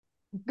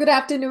Good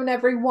afternoon,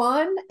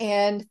 everyone.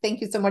 And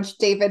thank you so much,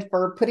 David,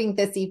 for putting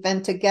this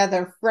event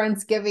together.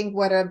 Friendsgiving,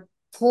 what a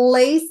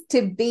place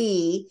to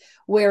be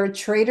where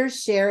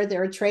traders share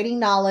their trading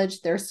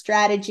knowledge, their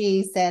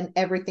strategies, and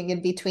everything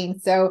in between.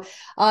 So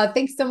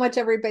thanks so much,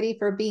 everybody,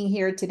 for being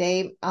here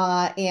today.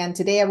 And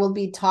today I will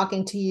be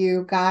talking to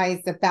you guys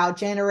about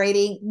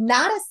generating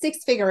not a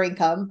six-figure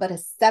income, but a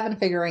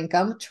seven-figure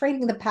income,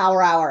 trading the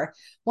power hour.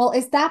 Well,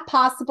 is that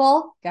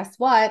possible? Guess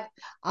what?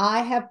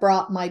 I have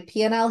brought my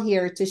P&L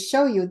here to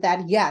show you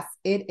that yes,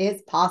 it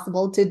is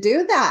possible to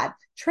do that.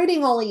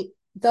 Trading only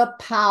the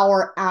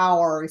power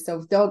hour.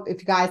 So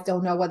if you guys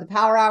don't know what the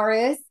power hour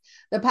is,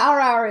 the power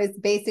hour is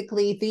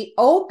basically the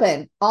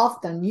open of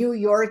the New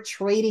York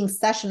trading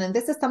session. And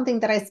this is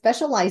something that I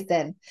specialize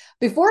in.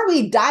 Before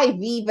we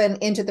dive even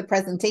into the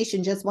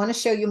presentation, just want to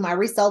show you my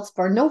results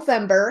for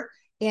November.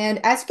 And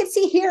as you can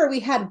see here,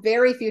 we had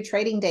very few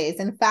trading days.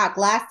 In fact,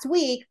 last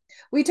week,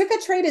 we took a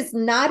trade, it's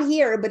not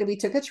here, but we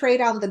took a trade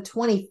on the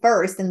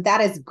 21st, and that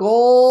is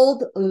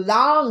gold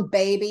long,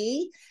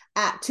 baby,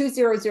 at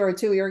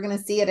 2002. You're going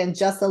to see it in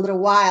just a little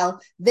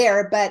while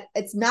there, but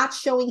it's not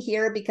showing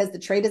here because the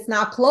trade is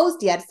not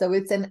closed yet. So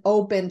it's an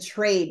open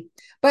trade.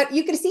 But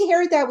you can see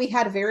here that we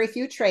had very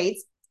few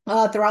trades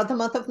throughout the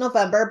month of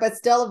November, but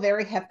still a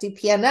very hefty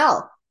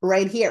P&L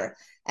right here.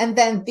 And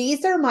then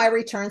these are my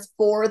returns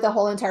for the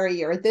whole entire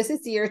year. This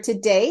is year to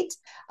date.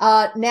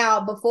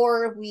 Now,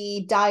 before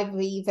we dive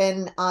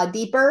even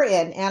deeper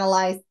and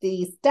analyze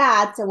the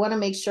stats, I want to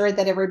make sure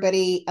that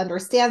everybody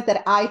understands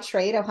that I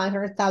trade a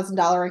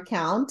 $100,000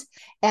 account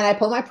and I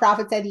pull my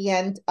profits at the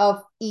end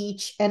of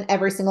each and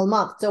every single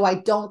month. So I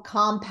don't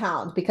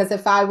compound, because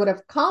if I would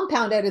have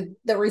compounded,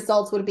 the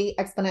results would be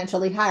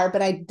exponentially higher,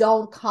 but I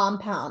don't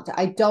compound.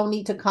 I don't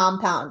need to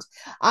compound.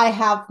 I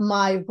have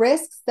my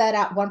risks set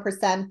at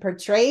 1% per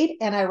trade,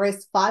 and I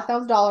risk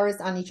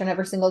 $5,000 on each and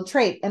every single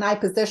trade. And I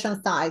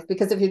position size,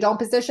 because if you don't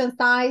position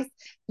size,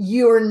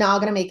 you're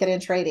not going to make it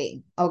in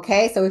trading.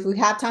 Okay. So if we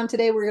have time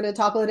today, we're going to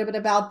talk a little bit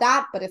about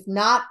that. But if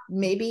not,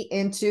 maybe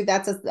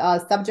that's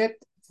a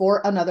subject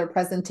for another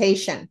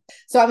presentation.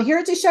 So I'm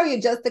here to show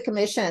you just the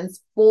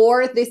commissions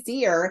for this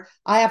year.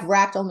 I have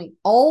racked only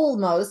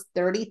almost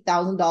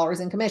 $30,000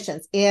 in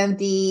commissions, and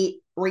the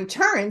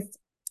returns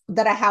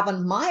that I have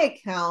on my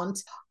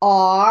account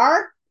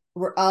are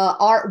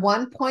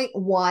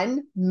 1.1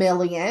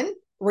 million,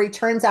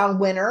 returns on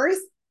winners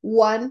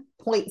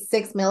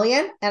 1.6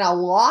 million, and a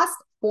loss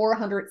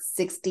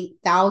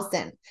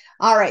 460,000.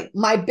 All right,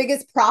 my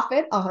biggest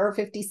profit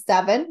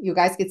 157. You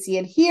guys can see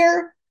it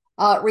here.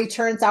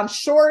 Returns on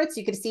shorts,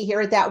 you can see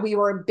here that we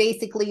were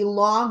basically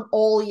long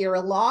all year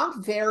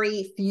long.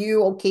 Very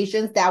few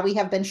occasions that we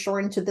have been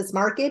short into this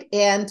market.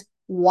 And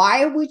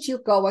why would you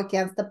go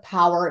against the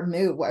power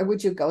move? Why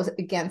would you go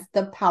against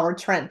the power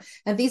trend?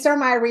 And these are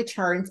my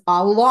returns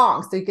on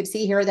longs. So you could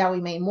see here that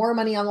we made more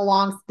money on the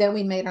longs than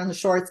we made on the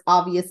shorts.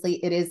 Obviously,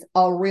 it is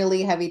a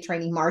really heavy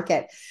trading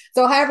market.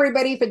 So hi,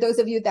 everybody. For those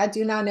of you that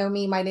do not know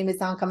me, my name is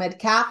Anka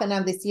Metcalf, and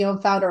I'm the CEO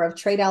and founder of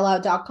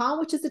TradeOutloud.com,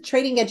 which is a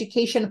trading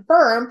education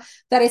firm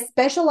that is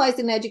specialized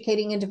in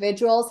educating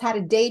individuals how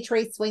to day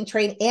trade, swing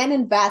trade, and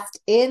invest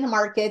in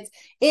markets,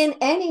 in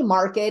any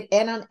market,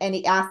 and on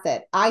any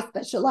asset. I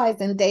specialize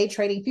in day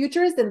trading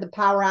futures in the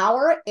power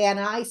hour, and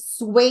I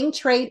swing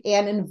trade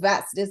and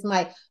invest. Is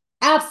my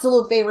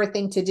absolute favorite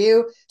thing to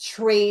do.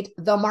 Trade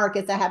the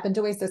markets. I have been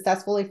doing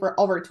successfully for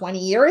over 20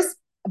 years.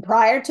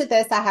 Prior to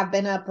this, I have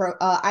been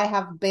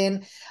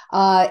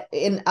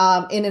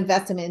in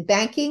investment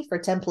banking for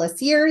 10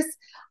 plus years.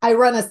 I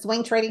run a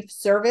swing trading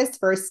service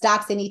for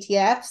stocks and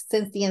ETFs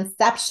since the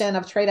inception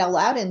of Trade Out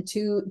Loud in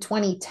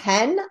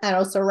 2010. I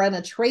also run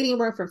a trading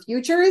room for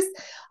futures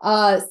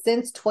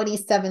since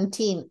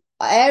 2017.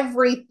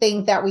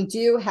 Everything that we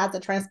do has a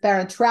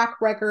transparent track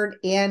record,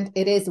 and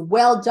it is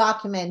well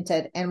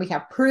documented, and we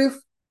have proof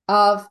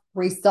of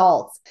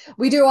results.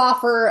 We do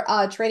offer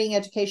trading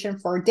education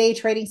for day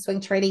trading,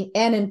 swing trading,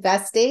 and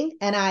investing.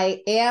 And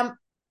I am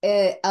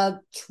a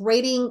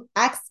trading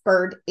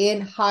expert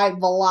in high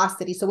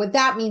velocity. So what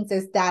that means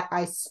is that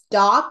I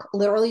stock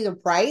literally the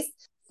price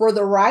for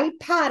the right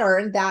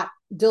pattern that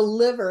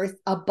delivers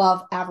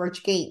above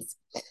average gains.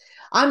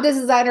 I'm the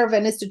designer of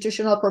an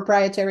institutional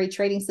proprietary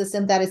trading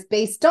system that is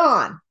based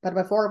on, but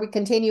before we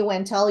continue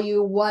and tell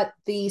you what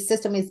the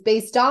system is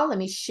based on, let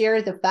me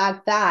share the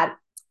fact that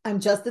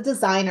I'm just a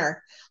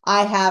designer.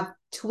 I have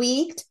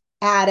tweaked,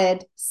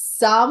 added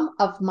some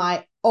of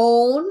my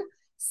own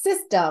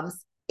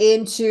systems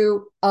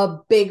into a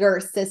bigger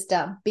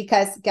system,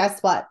 because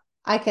guess what?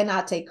 I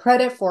cannot take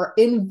credit for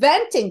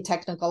inventing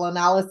technical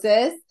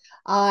analysis.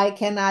 I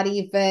cannot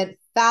even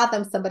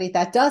fathom somebody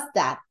that does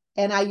that.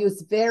 And I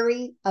use a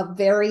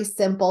very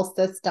simple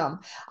system.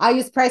 I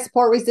use price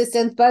support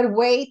resistance, but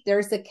wait,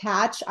 there's a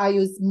catch. I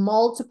use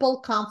multiple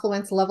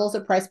confluence levels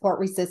of price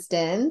support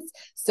resistance.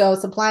 So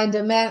supply and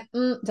demand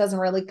doesn't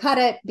really cut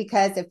it,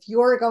 because if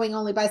you're going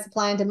only by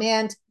supply and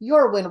demand,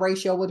 your win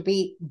ratio would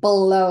be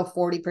below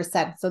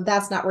 40%. So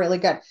that's not really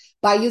good.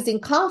 By using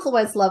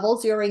confluence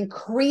levels, you're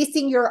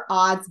increasing your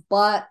odds,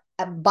 but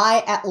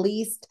by at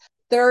least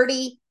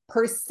 30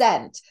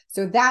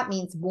 So that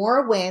means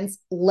more wins,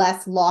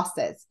 less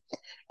losses.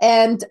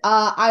 And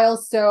I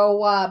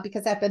also,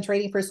 because I've been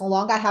trading for so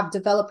long, I have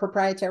developed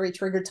proprietary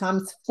trigger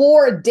times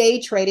for day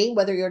trading,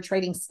 whether you're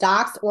trading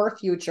stocks or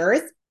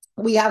futures.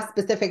 We have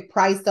specific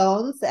price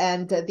zones,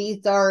 and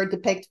these are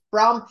depicted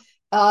from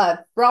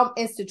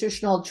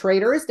institutional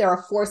traders. There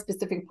are 4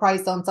 specific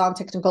price zones on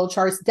technical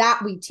charts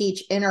that we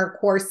teach in our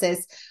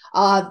courses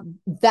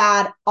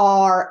that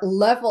are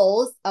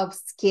levels of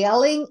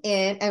scaling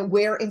in and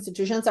where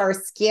institutions are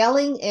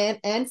scaling in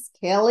and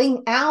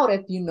scaling out.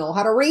 If you know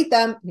how to read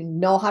them, you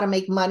know how to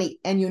make money,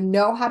 and you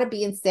know how to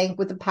be in sync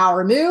with the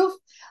power move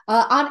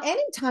on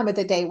any time of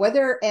the day,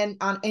 and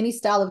on any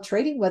style of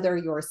trading, whether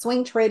you're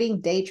swing trading,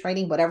 day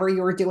trading, whatever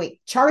you're doing.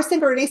 Chart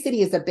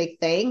synchronicity is a big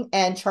thing,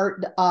 and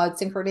chart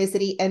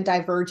synchronicity and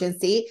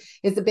divergency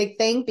is a big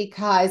thing,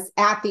 because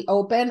at the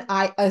open,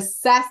 I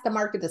assess the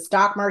market, the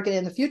stock market,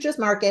 and the futures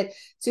market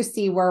to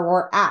see where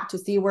we're at, to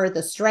see where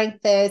the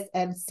strength is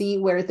and see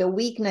where the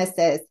weakness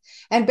is.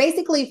 And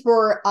basically,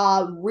 for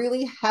a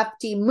really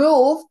hefty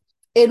move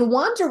in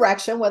one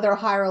direction, whether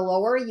higher or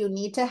lower, you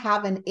need to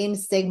have an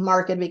in-sync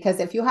market, because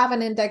if you have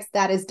an index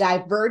that is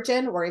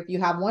divergent, or if you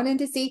have one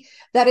index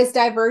that is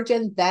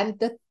divergent, then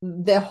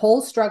the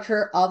whole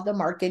structure of the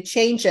market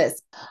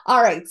changes.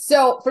 All right.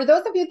 So for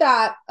those of you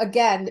that,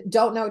 again,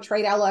 don't know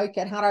Trade Out Loud, you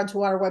can head onto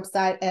our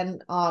website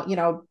and,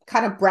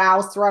 kind of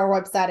browse through our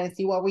website and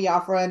see what we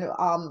offer, and,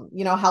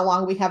 how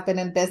long we have been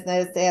in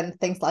business and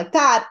things like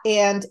that.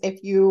 And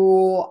if you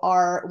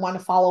want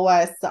to follow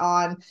us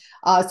on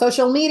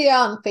social media,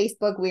 on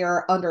Facebook, we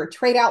are under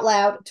Trade Out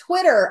Loud.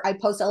 Twitter, I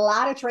post a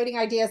lot of trading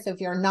ideas. So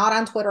if you're not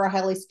on Twitter, I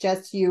highly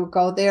suggest you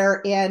go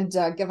there and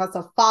give us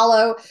a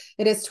follow.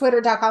 It is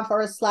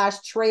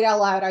twitter.com/Trade Out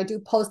Loud. I do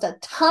post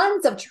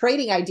tons of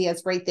trading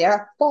ideas right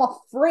there for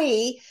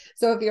free.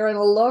 So if you're in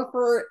a look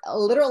for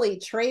literally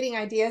trading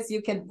ideas,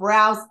 you can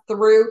browse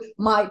through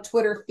my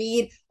Twitter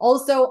feed.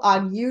 Also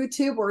on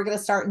YouTube, we're going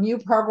to start new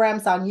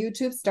programs on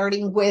YouTube,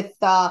 starting with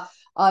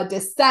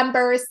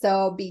December.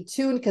 So be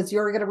tuned, because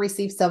you're going to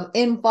receive some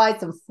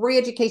invites, some free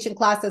education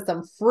classes,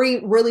 some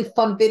free, really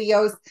fun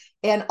videos,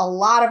 and a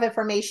lot of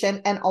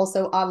information. And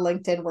also on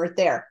LinkedIn, we're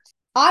there.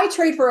 I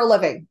trade for a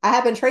living. I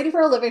have been trading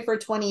for a living for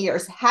 20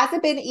 years. Has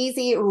it been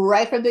easy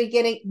right from the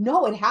beginning?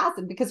 No, it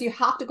hasn't, because you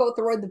have to go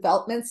through a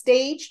development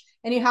stage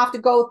and you have to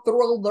go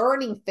through a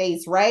learning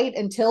phase, right?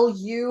 Until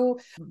you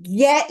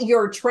get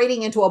your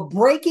trading into a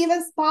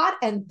break-even spot.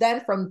 And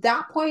then from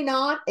that point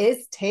on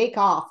is take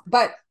off.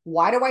 But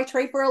why do I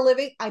trade for a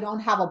living? I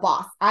don't have a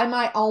boss. I'm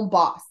my own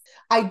boss.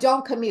 I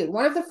don't commute.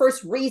 One of the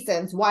first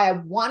reasons why I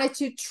wanted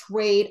to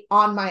trade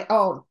on my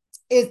own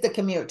is the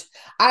commute.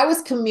 I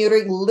was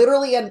commuting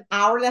literally an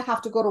hour and a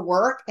half to go to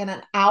work and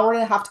an hour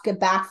and a half to get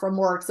back from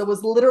work. So it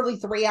was literally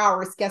 3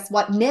 hours. Guess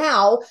what?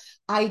 Now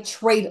I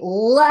trade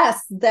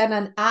less than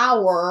an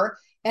hour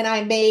and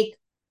I make,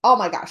 oh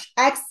my gosh,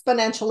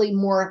 exponentially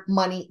more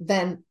money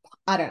than,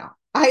 I don't know.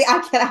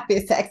 I cannot be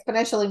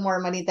exponentially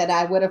more money than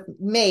I would have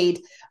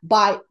made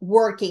by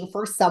working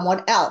for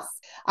someone else.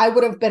 I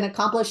would have been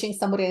accomplishing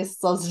somebody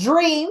else's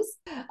dreams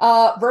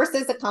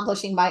versus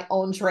accomplishing my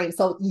own dream.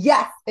 So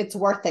yes, it's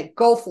worth it.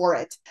 Go for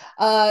it.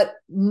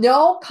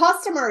 No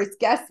customers.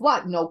 Guess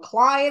what? No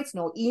clients,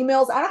 no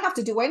emails. I don't have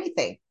to do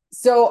anything.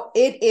 So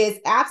it is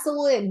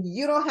absolutely, and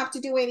you don't have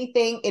to do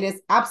anything. It is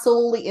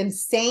absolutely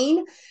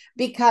insane,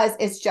 because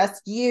it's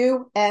just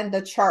you and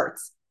the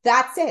charts.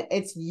 That's it.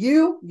 It's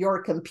you,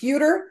 your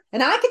computer,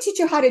 and I can teach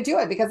you how to do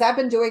it, because I've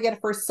been doing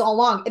it for so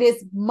long. It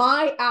is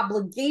my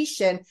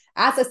obligation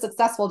as a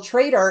successful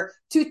trader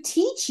to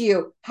teach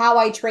you how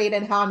I trade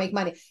and how I make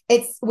money.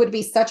 It would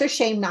be such a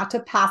shame not to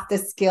pass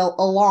this skill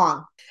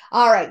along.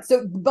 All right.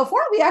 So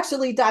before we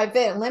actually dive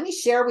in, let me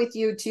share with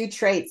you 2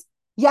 trades.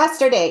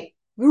 Yesterday,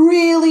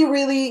 really,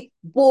 really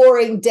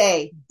boring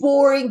day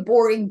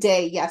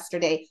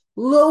yesterday.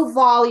 Low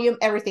volume,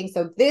 everything.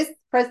 So this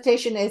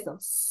presentation is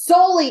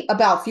solely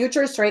about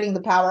futures trading,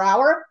 the power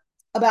hour,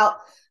 about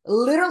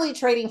literally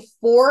trading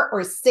 4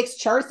 or 6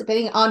 charts,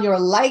 depending on your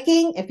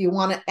liking. If you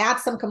want to add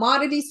some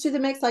commodities to the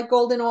mix, like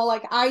gold and oil,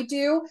 like I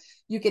do,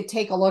 you could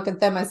take a look at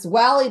them as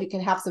well. You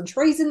can have some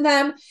trades in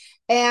them.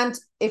 And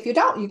if you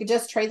don't, you can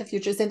just trade the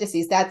futures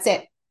indices. That's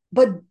it.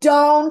 But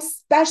don't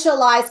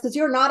specialize, because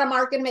you're not a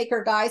market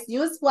maker, guys.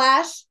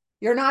 Newsflash.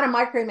 You're not a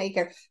market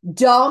maker.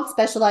 Don't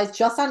specialize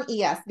just on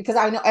ES, because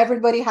I know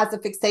everybody has a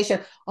fixation.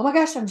 Oh my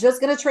gosh, I'm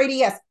just going to trade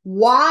ES.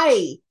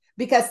 Why?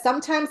 Because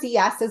sometimes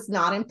ES is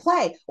not in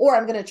play. Or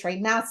I'm going to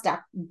trade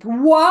NASDAQ.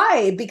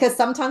 Why? Because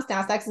sometimes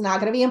NASDAQ is not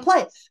going to be in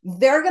play.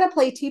 They're going to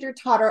play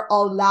teeter-totter a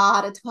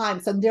lot of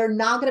times. So they're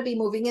not going to be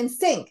moving in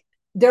sync.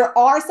 There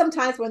are some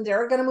times when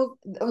they're going to move,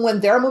 when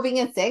they're moving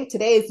in sync.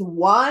 Today is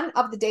one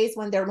of the days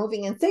when they're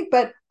moving in sync,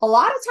 but a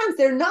lot of times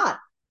they're not.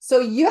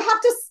 So you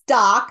have to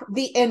stock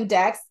the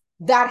index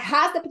that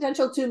has the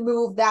potential to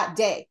move that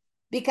day.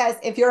 Because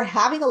if you're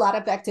having a lot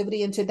of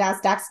activity into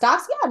NASDAQ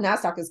stocks, yeah,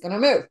 NASDAQ is going to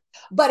move.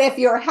 But if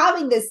you're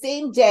having the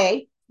same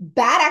day,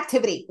 bad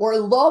activity or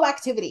low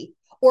activity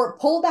or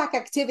pullback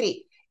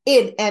activity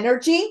in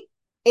energy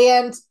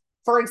and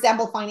For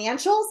example,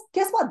 financials,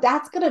 guess what?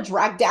 That's going to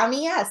drag down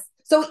ES.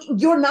 So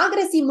you're not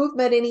going to see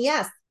movement in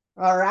ES.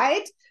 All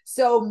right.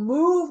 So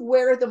move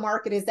where the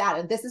market is at.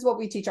 And this is what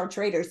we teach our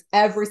traders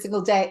every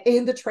single day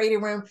in the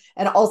trading room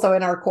and also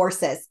in our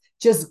courses.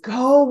 Just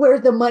go where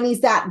the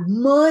money's at.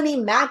 Money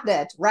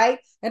magnet, right?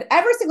 And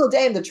every single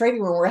day in the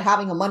trading room, we're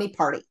having a money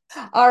party.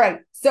 All right.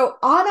 So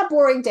on a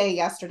boring day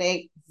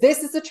yesterday,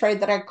 this is the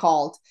trade that I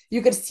called.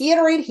 You could see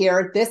it right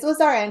here. This was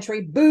our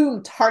entry.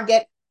 Boom,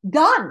 target,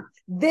 done.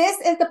 This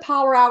is the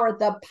power hour,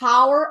 the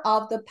power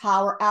of the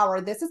power hour.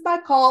 This is my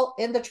call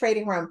in the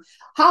trading room.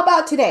 How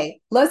about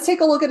today? Let's take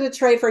a look at the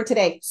trade for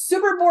today.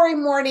 Super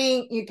boring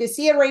morning. You can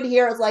see it right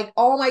here. It's like,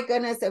 oh my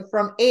goodness,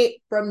 from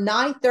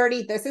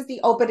 9:30, this is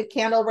the open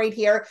candle right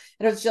here.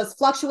 And it's just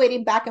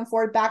fluctuating back and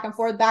forth, back and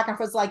forth, back and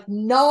forth. It's like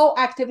no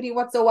activity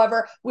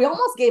whatsoever. We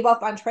almost gave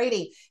up on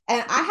trading.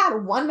 And I had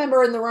one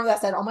member in the room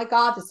that said, oh my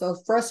God, this is so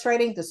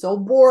frustrating. This is so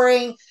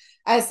boring.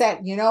 I said,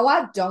 you know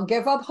what? Don't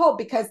give up hope,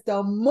 because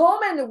the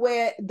moment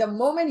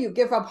you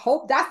give up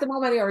hope, that's the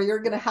moment where you're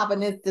going to have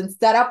an instant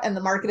setup and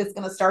the market is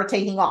going to start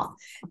taking off.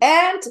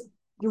 And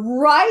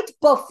right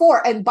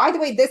before, and by the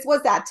way, this was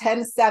at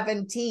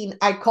 10:17.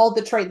 I called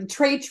the trade. The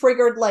trade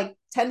triggered like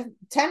 10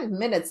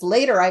 minutes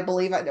later, I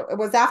believe. It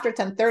was after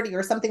 10:30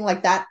 or something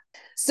like that.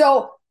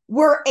 So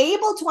we're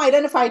able to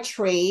identify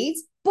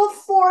trades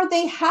before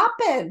they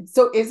happen.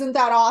 So isn't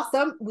that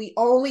awesome? We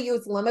only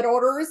use limit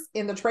orders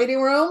in the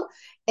trading room.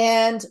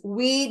 And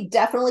we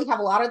definitely have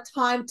a lot of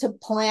time to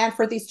plan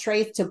for these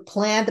trades, to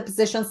plan the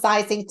position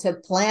sizing, to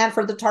plan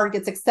for the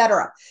targets,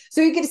 etc.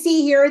 So you can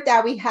see here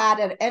that we had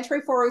an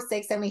entry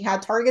 406 and we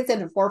had targets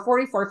into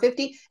 440,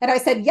 450. And I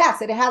said,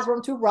 yes, it has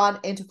room to run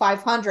into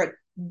 500.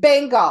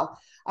 Bingo.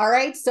 All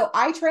right. So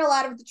I trail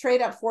out of the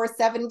trade at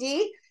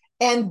 470.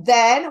 And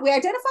then we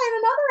identified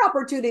another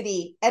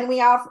opportunity, and we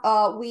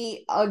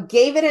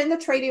gave it in the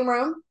trading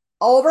room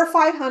over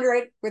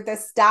 500 with a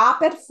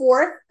stop at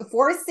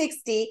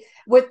 460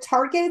 with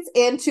targets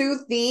into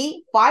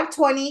the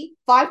 520,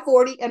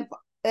 540,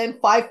 and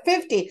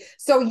 550.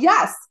 So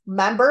yes,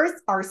 members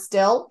are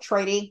still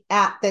trading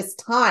at this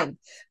time.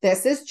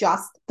 This is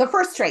just the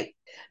first trade.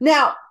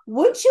 Now,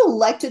 would you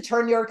like to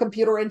turn your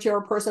computer into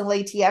your personal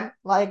ATM?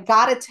 Well, I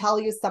got to tell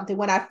you something.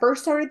 When I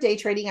first started day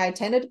trading, I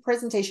attended a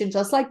presentation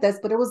just like this,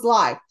 but it was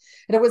live.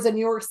 And it was in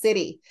New York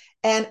City.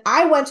 And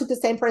I went to the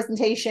same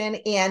presentation,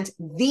 and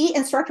the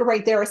instructor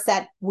right there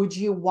said, would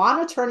you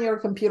want to turn your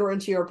computer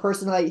into your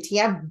personal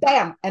ATM?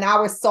 Bam! And I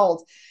was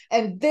sold.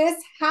 And this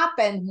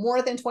happened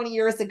more than 20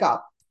 years ago.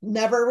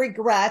 Never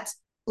regret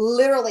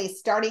literally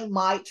starting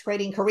my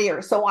trading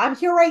career. So I'm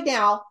here right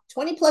now,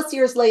 20 plus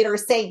years later,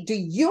 saying, do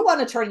you want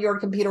to turn your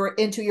computer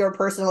into your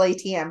personal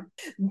ATM?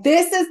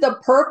 This is the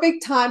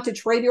perfect time to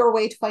trade your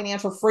way to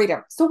financial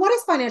freedom. So what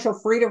is financial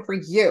freedom for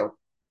you?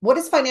 What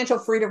is financial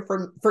freedom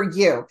for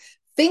you?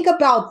 Think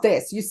about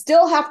this. You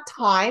still have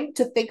time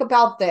to think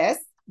about this.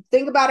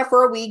 Think about it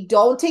for a week.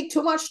 Don't take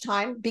too much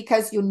time,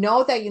 because you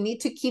know that you need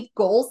to keep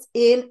goals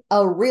in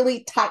a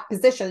really tight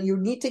position. You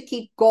need to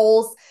keep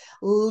goals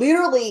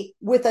literally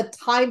with a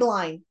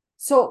timeline.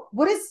 So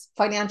what is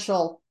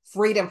financial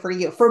freedom for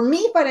you? For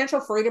me,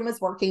 financial freedom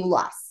is working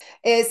less.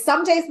 Is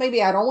some days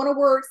maybe I don't want to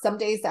work. Some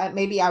days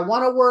maybe I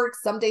want to work.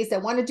 Some days I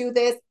want to do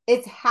this.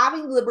 It's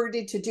having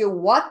liberty to do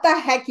what the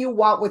heck you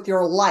want with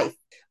your life.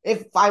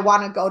 If I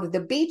want to go to the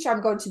beach, I'm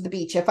going to the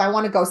beach. If I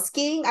want to go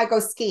skiing, I go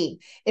skiing.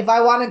 If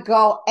I want to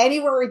go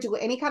anywhere or do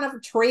any kind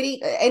of trading,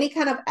 any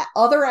kind of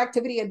other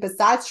activity and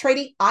besides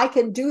trading, I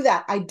can do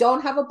that. I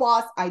don't have a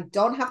boss. I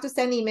don't have to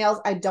send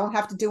emails. I don't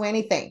have to do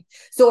anything.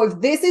 So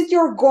if this is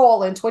your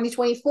goal in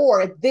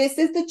 2024, this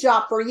is the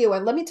job for you.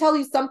 And let me tell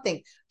you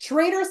something.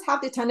 Traders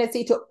have the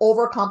tendency to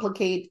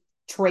overcomplicate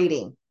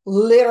trading.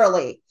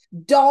 Literally.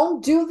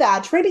 Don't do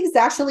that. Trading is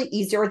actually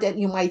easier than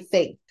you might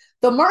think.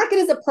 The market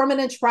is a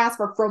permanent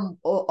transfer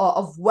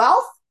of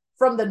wealth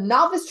from the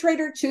novice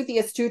trader to the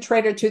astute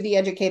trader to the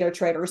educator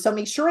trader. So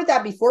make sure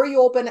that before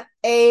you open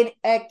an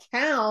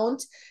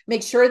account,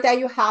 make sure that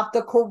you have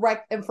the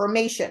correct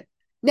information.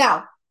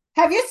 Now,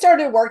 have you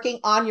started working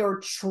on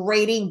your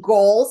trading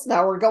goals?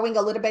 Now we're going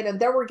a little bit, and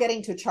then we're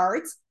getting to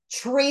charts.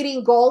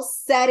 Trading goals,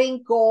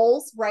 setting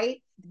goals,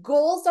 right?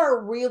 Goals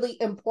are really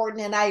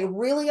important. And I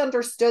really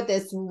understood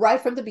this right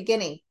from the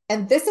beginning.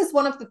 And this is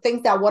one of the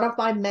things that one of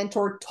my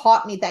mentors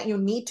taught me, that you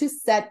need to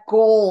set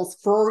goals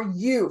for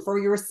you, for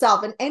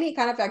yourself, and any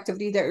kind of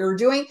activity that you're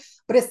doing,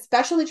 but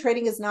especially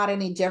trading is not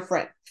any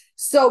different.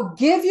 So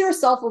give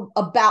yourself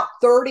about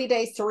 30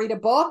 days to read a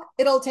book.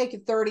 It'll take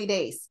you 30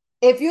 days.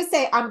 If you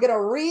say, I'm going to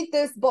read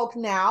this book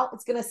now,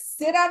 it's going to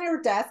sit on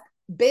your desk.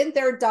 Been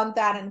there, done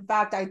that. In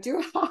fact, I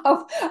do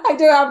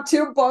have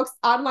 2 books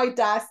on my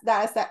desk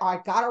that I said, oh,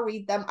 I gotta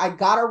read them.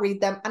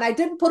 And I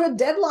didn't put a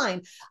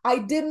deadline.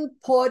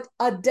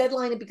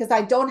 Because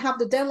I don't have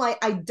the deadline.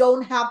 I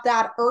don't have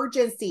that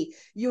urgency.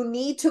 You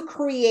need to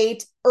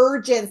create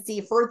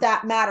urgency for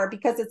that matter,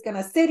 because it's going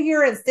to sit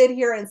here and sit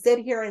here and sit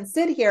here and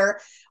sit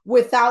here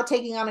without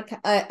taking on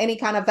any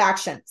kind of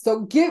action.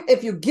 So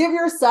if you give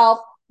yourself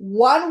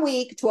 1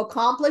 week to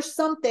accomplish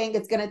something,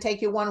 it's going to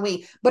take you 1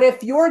 week. But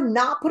if you're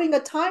not putting a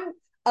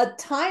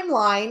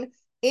timeline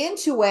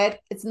into it,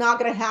 it's not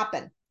going to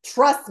happen.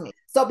 Trust me.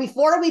 So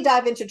before we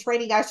dive into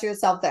trading, ask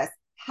yourself this.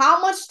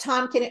 How much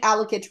time can you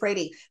allocate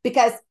trading?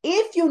 Because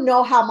if you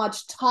know how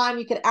much time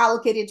you can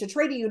allocate into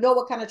trading, you know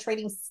what kind of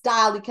trading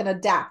style you can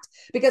adapt.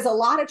 Because a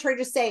lot of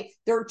traders say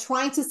they're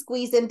trying to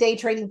squeeze in day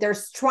trading, they're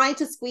trying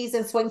to squeeze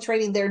in swing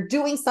trading, they're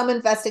doing some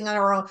investing on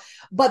their own.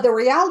 But the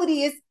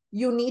reality is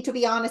you need to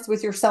be honest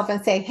with yourself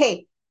and say,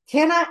 hey,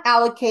 can I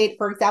allocate,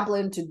 for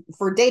example,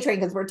 for day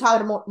trading, because we're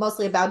talking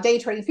mostly about day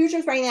trading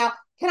futures right now.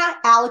 Can I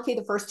allocate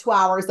the first 2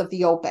 hours of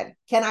the open?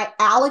 Can I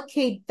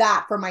allocate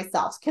that for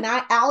myself? Can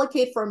I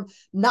allocate from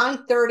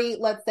 9:30,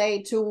 let's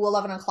say, to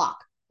 11 o'clock?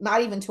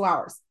 Not even 2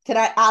 hours. Can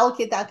I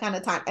allocate that kind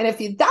of time? And if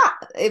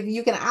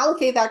you can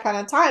allocate that kind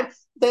of time,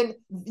 then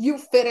you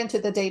fit into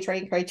the day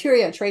trading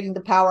criteria, trading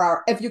the power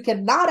hour. If you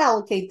cannot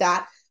allocate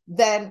that,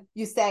 then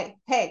you say,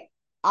 hey,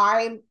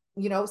 I'm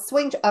a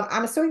swing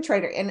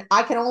trader and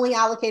I can only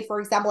allocate, for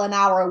example, an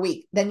hour a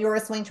week. Then you're a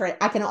swing trader.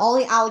 I can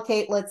only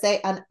allocate, let's say,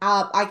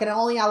 I can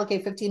only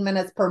allocate 15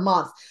 minutes per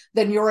month.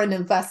 Then you're an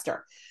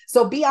investor.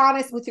 So be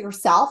honest with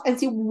yourself and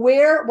see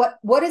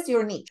what is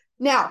your niche.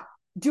 Now,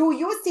 do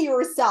you see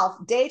yourself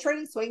day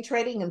trading, swing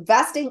trading,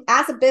 investing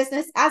as a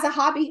business, as a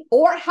hobby,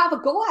 or have a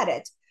go at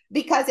it?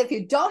 Because if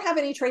you don't have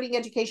any trading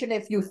education,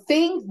 if you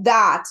think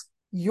that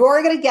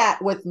you're going to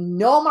get with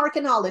no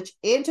market knowledge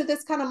into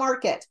this kind of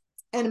market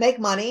and make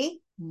money,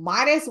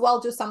 might as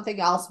well do something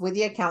else with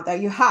the account that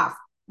you have,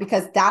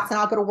 because that's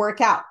not going to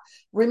work out.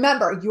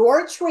 Remember,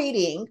 you're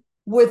trading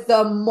with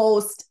the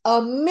most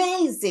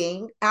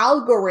amazing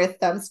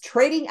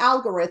trading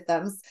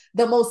algorithms,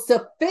 the most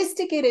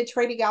sophisticated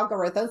trading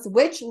algorithms,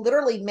 which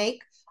literally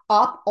make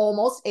up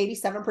almost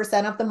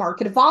 87% of the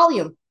market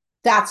volume.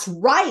 That's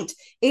right.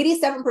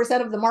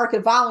 87% of the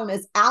market volume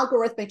is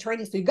algorithmic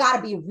trading. So you got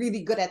to be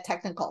really good at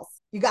technicals.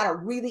 You got to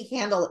really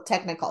handle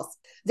technicals.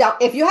 Now,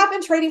 if you have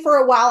been trading for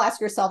a while,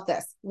 ask yourself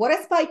this. What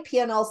is my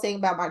P&L saying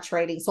about my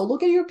trading? So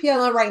look at your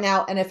P&L right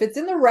now. And if it's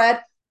in the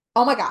red,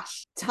 oh my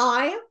gosh,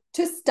 time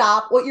to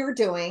stop what you're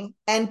doing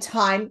and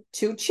time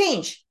to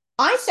change.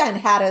 Einstein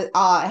had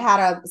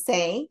a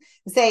saying,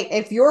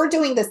 if you're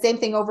doing the same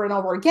thing over and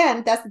over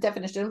again, that's the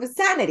definition of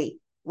insanity,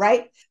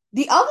 right?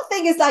 The other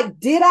thing is like,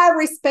 did I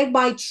respect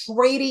my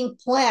trading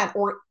plan,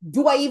 or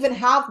do I even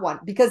have one?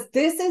 Because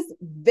this is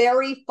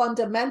very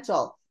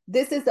fundamental.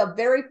 This is a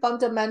very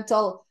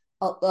fundamental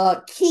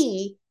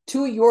key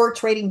to your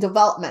trading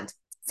development.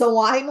 So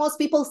why most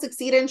people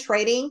succeed in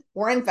trading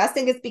or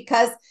investing is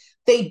because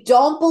they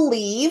don't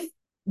believe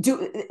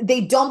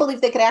they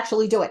can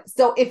actually do it.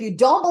 So if you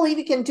don't believe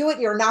you can do it,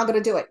 you're not going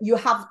to do it. You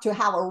have to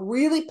have a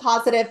really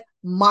positive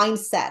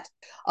mindset.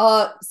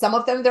 Some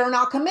of them, they're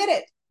not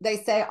committed. They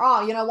say,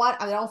 oh, you know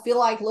what? I don't feel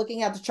like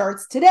looking at the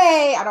charts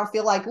today. I don't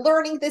feel like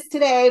learning this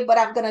today, but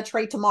I'm going to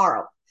trade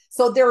tomorrow.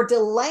 So they're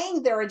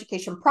delaying their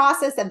education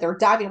process and they're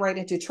diving right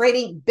into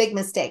trading. Big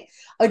mistake.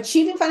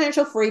 Achieving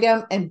financial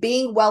freedom and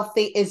being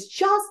wealthy is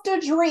just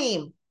a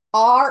dream.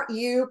 Are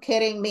you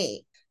kidding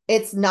me?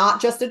 It's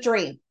not just a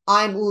dream.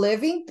 I'm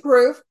living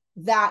proof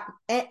that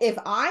if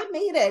I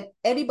made it,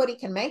 anybody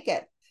can make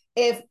it.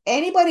 If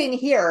anybody in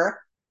here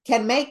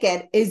can make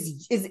it,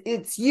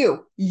 it's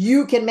you.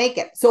 You can make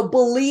it. So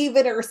believe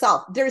in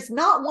yourself. There's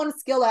not one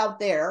skill out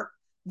there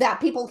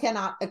that people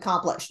cannot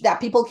accomplish, that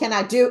people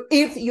cannot do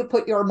if you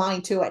put your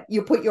mind to it.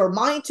 You put your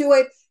mind to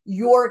it,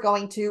 you're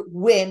going to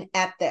win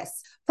at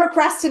this.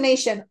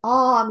 Procrastination.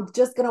 Oh, I'm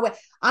just going to wait.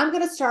 I'm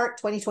going to start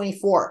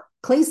 2024.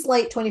 Clean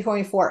slate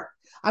 2024.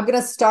 I'm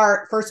going to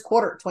start first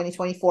quarter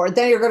 2024.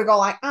 Then you're going to go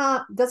like,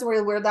 doesn't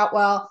really work that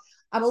well.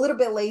 I'm a little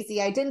bit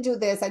lazy. I didn't do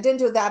this. I didn't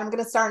do that. I'm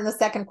going to start in the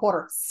second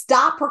quarter.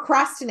 Stop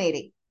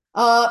procrastinating.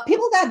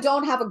 People that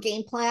don't have a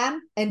game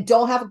plan and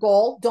don't have a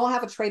goal, don't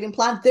have a trading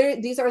plan,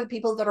 these are the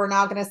people that are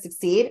not going to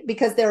succeed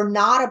because they're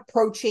not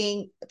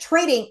approaching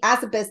trading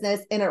as a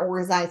business in an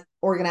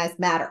organized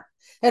manner.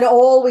 And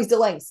always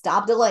delaying.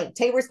 Stop delaying.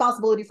 Take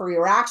responsibility for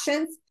your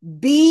actions.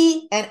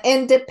 Be an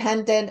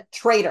independent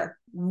trader.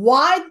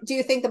 Why do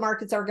you think the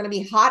markets are going to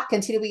be hot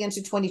continuing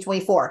into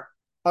 2024?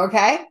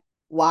 Okay.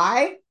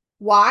 Why?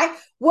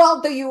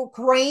 Well, the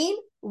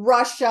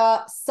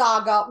Ukraine-Russia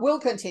saga will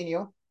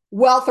continue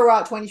well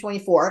throughout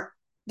 2024.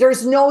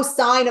 There's no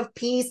sign of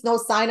peace, no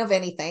sign of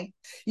anything.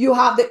 You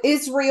have the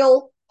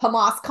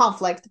Israel-Hamas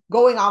conflict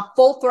going on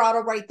full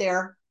throttle right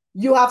there.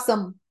 You have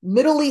some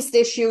Middle East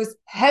issues,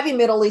 heavy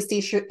Middle East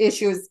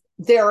issues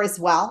there as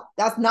well.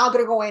 That's not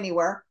going to go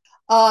anywhere.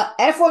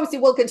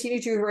 FOMC will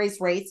continue to raise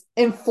rates.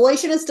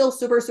 Inflation is still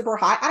super, super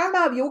high. I don't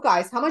know about you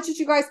guys. How much did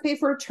you guys pay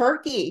for a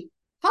turkey?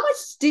 How much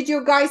did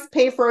you guys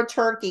pay for a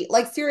turkey?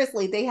 Like,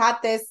 seriously, they had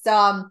this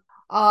survey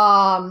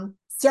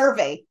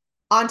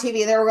on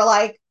TV. They were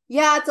like,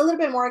 yeah, it's a little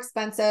bit more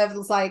expensive. It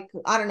was like,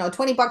 I don't know,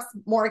 $20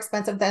 more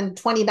expensive than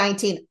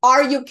 2019.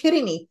 Are you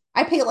kidding me?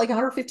 I paid like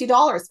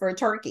 $150 for a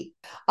turkey.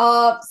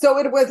 So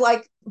it was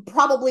like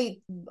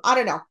probably, I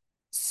don't know,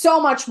 so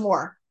much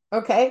more.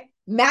 Okay.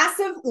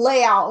 Massive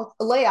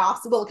layoffs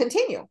will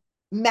continue.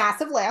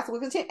 massive layoffs. We're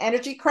going to see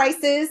energy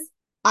crisis.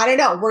 I don't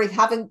know.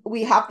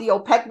 We have the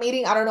OPEC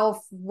meeting. I don't know if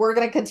we're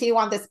going to continue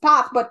on this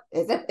path, but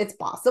it's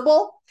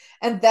possible.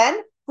 And then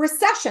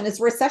recession. Is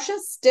recession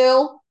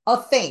still a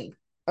thing?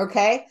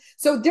 Okay.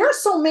 So there are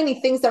so many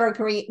things that are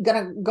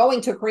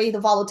going to create the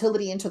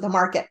volatility into the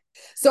market.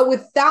 So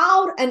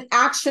without an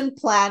action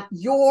plan,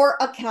 your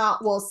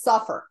account will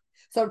suffer.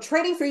 So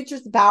trading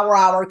futures power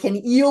hour can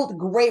yield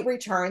great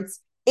returns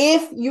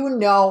if you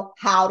know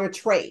how to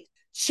trade.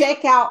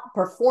 Check out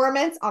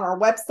performance on our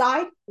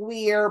website.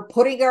 We're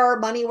putting our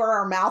money where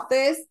our mouth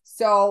is.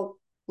 So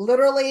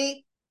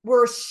literally,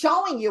 we're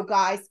showing you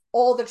guys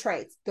all the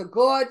trades, the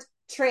good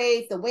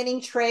trades, the winning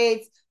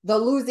trades, the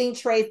losing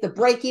trades, the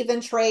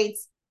break-even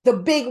trades, the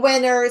big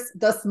winners,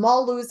 the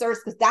small losers,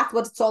 because that's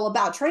what it's all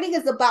about. Trading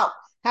is about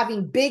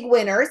having big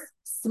winners,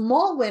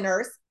 small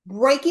winners,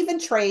 break-even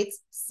trades,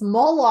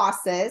 small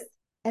losses,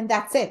 and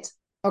that's it.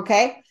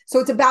 Okay? So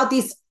it's about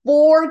these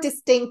 4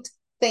 distinct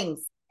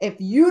things. If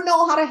you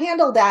know how to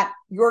handle that,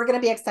 you're going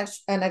to be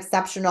an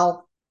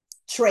exceptional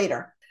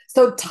trader.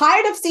 So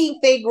tired of seeing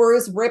fake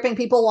gurus ripping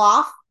people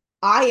off?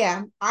 I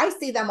am. I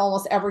see them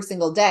almost every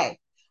single day.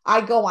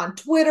 I go on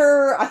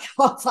Twitter. I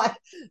go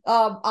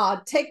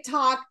on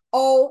TikTok.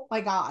 Oh my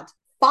God.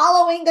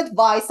 Following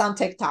advice on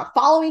TikTok,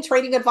 following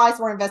trading advice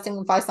or investing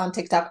advice on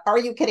TikTok. Are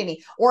you kidding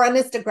me? Or on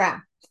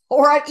Instagram,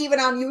 or even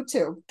on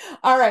YouTube.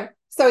 All right.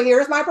 So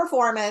here's my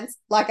performance.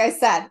 Like I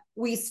said,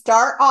 we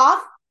start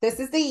off. This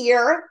is the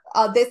year.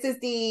 This is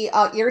the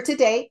year to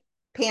date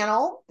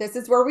panel. This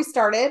is where we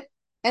started.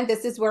 And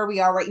this is where we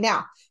are right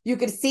now. You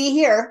can see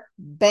here,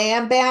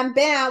 bam, bam,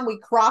 bam, we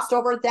crossed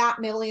over that $1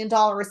 million.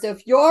 So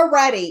if you're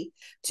ready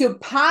to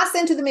pass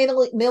into the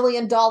 $1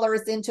 million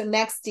into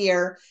next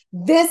year,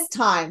 this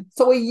time,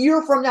 so a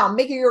year from now,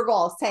 make it your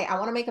goal. Say, I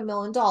want to make $1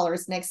 million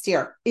next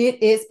year.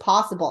 It is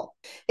possible.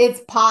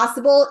 It's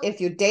possible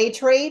if you day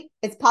trade.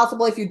 It's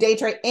possible if you day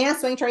trade and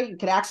swing trade, you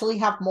could actually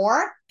have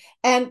more.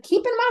 And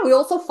keep in mind, we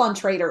also fund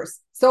traders.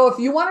 So if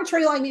you want to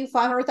trade like me,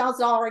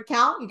 $500,000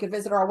 account, you can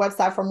visit our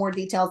website for more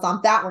details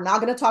on that. We're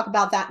not going to talk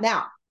about that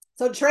now.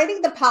 So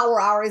trading the power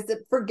hour is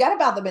that forget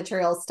about the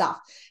material stuff.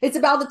 It's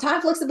about the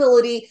time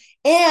flexibility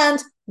and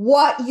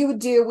what you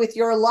do with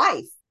your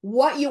life,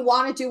 what you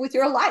want to do with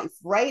your life,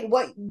 right?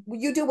 What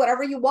you do,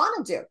 whatever you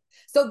want to do.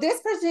 So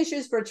this presentation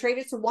is for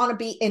traders who want to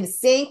be in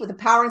sync with the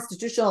power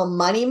institutional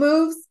money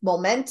moves,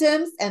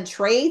 momentums, and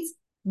trades.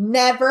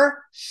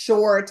 Never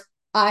short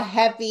a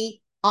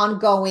heavy,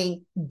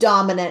 ongoing,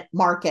 dominant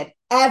market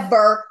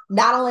ever,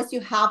 not unless you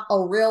have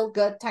a real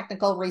good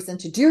technical reason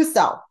to do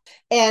so.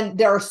 And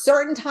there are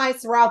certain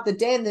times throughout the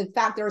day, and in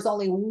fact, there's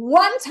only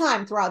one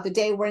time throughout the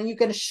day when you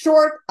can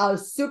short a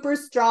super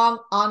strong,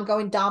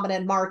 ongoing,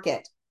 dominant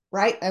market,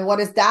 right? And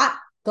what is that?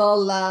 The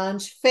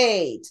lunch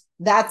fade.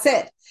 That's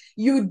it.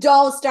 You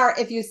don't start,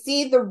 if you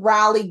see the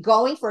rally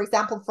going, for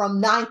example,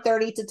 from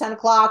 9:30 to 10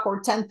 o'clock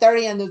or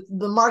 10:30, and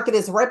the market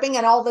is ripping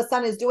and all of a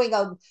sudden is doing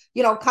a,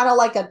 kind of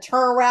like a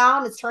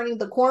turnaround. It's turning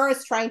the corner.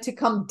 It's trying to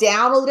come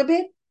down a little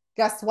bit.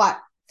 Guess what?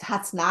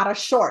 That's not a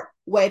short.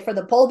 Wait for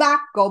the pullback,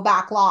 go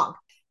back long,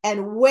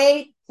 and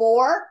wait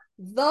for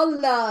the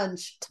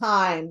lunch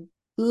time.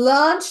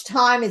 Lunch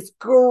time is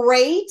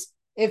great.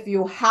 If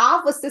you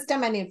have a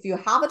system and if you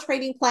have a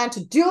trading plan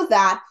to do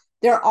that,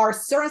 there are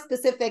certain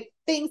specific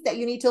things that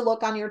you need to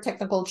look on your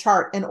technical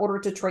chart in order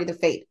to trade the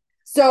fade.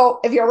 So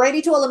if you're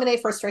ready to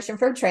eliminate frustration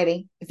from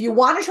trading, if you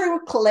want to trade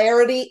with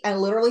clarity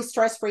and literally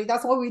stress-free,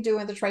 that's what we do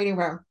in the trading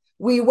room.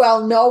 We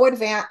know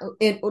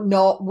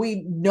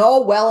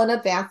well in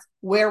advance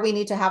where we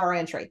need to have our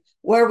entry,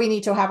 where we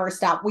need to have our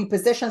stop. We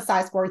position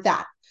size for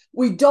that.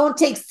 We don't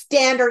take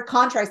standard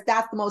contracts.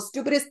 That's the most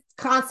stupidest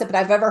concept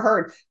I've ever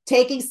heard.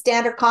 Taking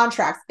standard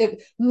contracts.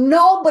 If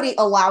nobody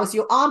allows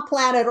you on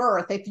planet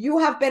Earth, if you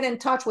have been in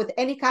touch with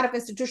any kind of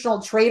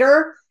institutional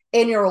trader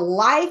in your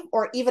life,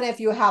 or even if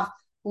you have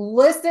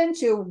listened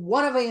to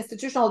one of the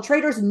institutional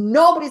traders,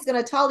 nobody's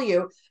going to tell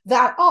you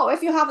that,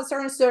 if you have a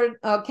certain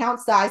account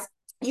size,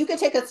 you can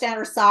take a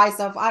standard size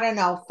of,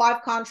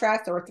 5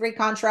 contracts or 3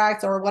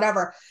 contracts or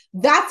whatever.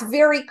 That's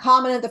very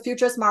common in the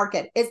futures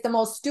market. It's the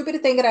most stupid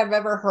thing that I've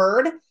ever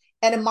heard.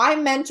 And my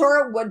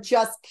mentor would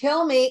just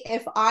kill me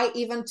if I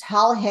even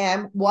tell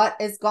him what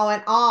is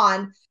going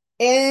on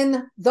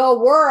in the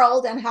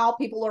world and how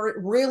people are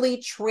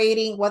really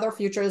trading, whether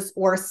futures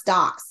or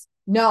stocks.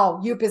 No,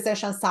 you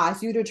position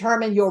size, you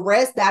determine your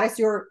risk. That is,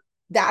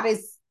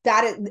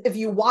 if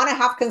you want to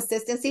have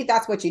consistency,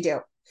 that's what you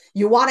do.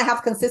 You want to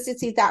have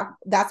consistency,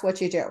 that's what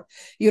you do.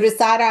 You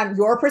decide on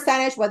your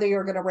percentage, whether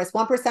you're going to risk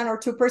 1% or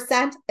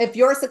 2%. If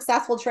you're a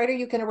successful trader,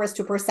 you can risk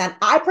 2%.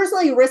 I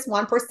personally risk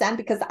 1%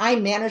 because I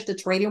manage the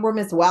trading room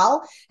as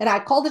well. And I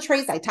call the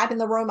trades, I type in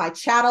the room, I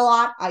chat a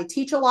lot, I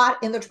teach a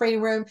lot in the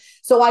trading room.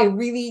 So I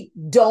really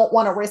don't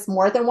want to risk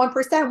more than 1%.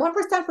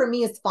 1% for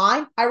me is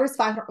fine. I risk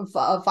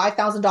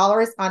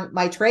 $5,000 on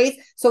my trades.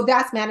 So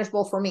that's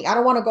manageable for me. I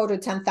don't want to go to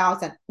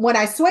 10,000. When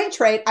I swing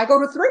trade, I go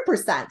to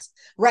 3%,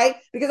 right?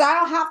 Because I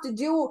don't have to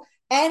do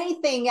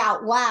anything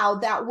out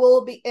loud that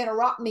will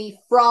interrupt me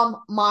from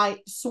my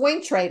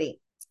swing trading.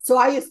 So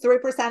I use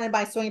 3% in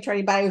my swing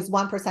trading, but I use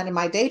 1% in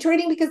my day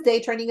trading because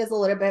day trading is a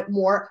little bit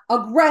more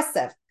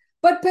aggressive.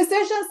 But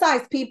position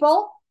size,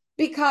 people,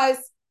 because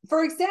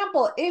for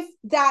example, if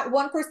that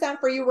 1%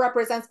 for you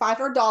represents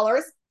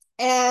 $500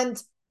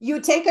 and you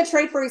take a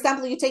trade, for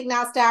example, you take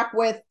NASDAQ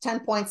with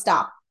 10-point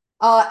stop.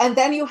 And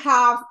then you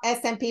have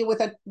S&P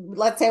with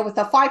let's say with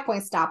a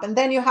 5-point stop. And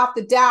then you have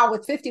the Dow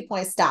with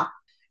 50-point stop.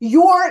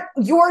 You're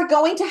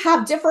going to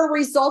have different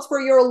results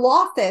for your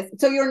losses.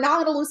 So you're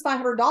not going to lose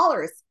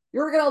 $500.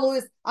 You're going to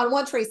lose on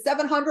one trade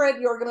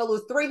 700. You're going to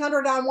lose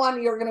 300 on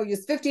one. You're going to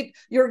use 50.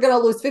 You're going to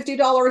lose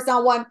 $50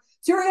 on one.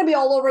 So you're going to be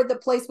all over the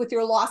place with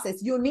your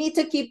losses. You need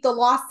to keep the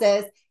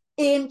losses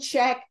in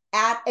check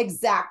at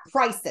exact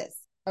prices.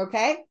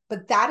 Okay.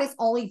 But that is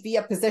only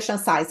via position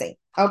sizing.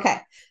 Okay.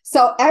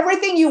 So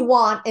everything you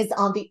want is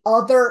on the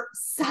other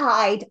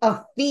side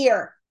of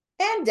fear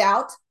and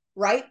doubt,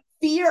 right?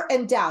 Fear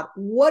and doubt.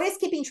 What is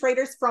keeping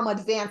traders from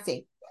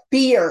advancing?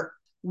 Fear.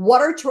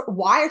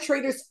 Why are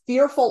traders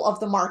fearful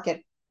of the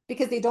market?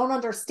 Because they don't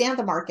understand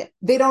the market.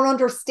 They don't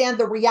understand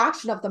the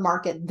reaction of the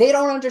market. They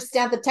don't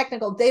understand the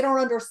technical. They don't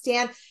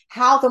understand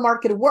how the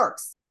market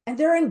works. And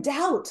they're in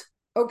doubt.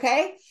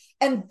 Okay.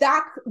 And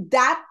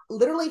that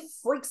literally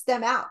freaks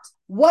them out.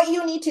 What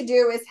you need to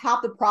do is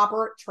have the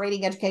proper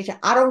trading education.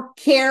 I don't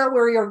care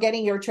where you're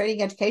getting your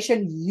trading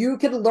education. You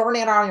can learn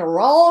it on your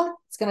own.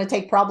 It's going to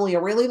take probably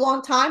a really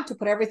long time to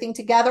put everything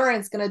together.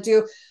 And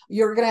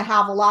you're going to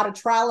have a lot of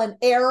trial and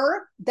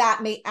error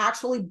that may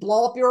actually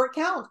blow up your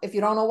account if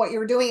you don't know what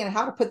you're doing and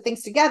how to put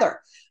things together.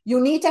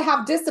 You need to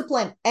have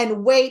discipline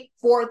and wait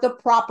for the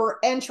proper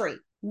entry.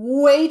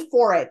 Wait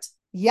for it.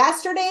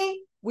 Yesterday,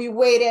 we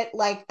waited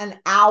like an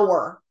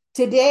hour.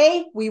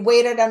 Today, we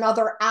waited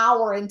another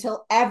hour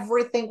until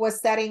everything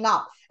was setting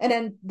up. And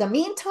in the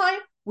meantime,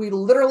 we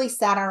literally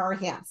sat on our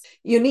hands.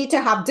 You need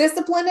to have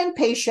discipline and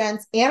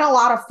patience and a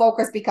lot of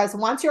focus, because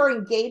once you're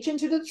engaged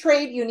into the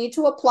trade, you need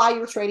to apply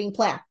your trading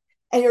plan.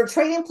 And your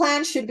trading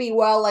plan should be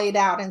well laid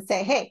out and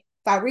say, hey,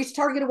 if I reach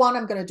target 1,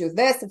 I'm going to do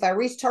this. If I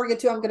reach target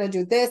 2, I'm going to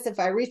do this.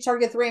 If I reach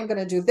target 3, I'm going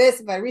to do this.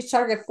 If I reach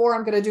target 4,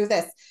 I'm going to do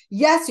this.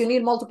 Yes, you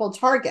need multiple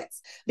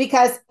targets,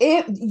 because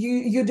if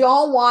you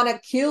don't want to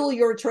kill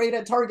your trade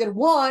at target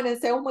 1 and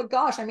say, oh my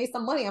gosh, I made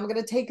some money, I'm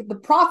going to take the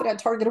profit at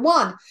target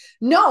 1.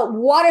 No,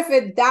 what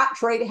if that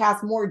trade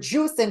has more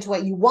juice into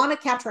it? You want to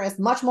capture as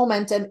much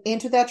momentum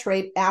into that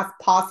trade as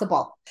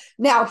possible.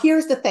 Now,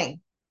 here's the thing,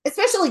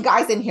 especially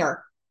guys in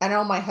here. I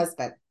know my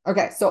husband.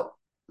 Okay, so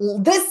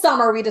this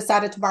summer, we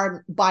decided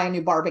to buy a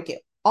new barbecue.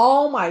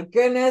 Oh my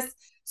goodness.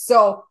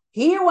 So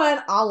he went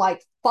on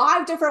like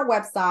 5 different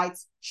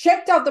websites,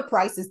 checked out the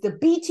prices, the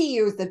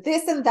BTUs, the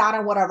this and that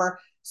and whatever.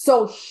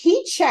 So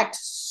he checked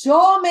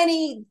so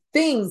many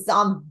things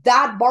on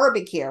that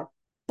barbecue.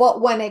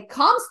 But when it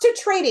comes to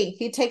trading,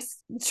 he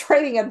takes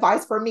trading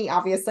advice from me,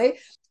 obviously.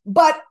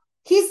 But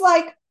he's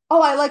like,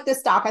 oh, I like this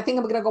stock. I think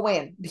I'm going to go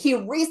in. He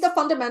reads the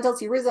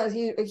fundamentals.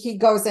 He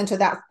goes into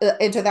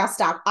that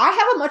stock. I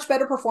have a much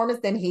better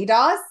performance than he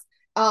does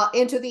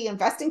into the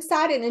investing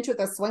side and into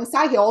the swing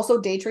side. He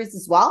also day trades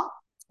as well.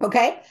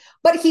 Okay.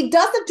 But he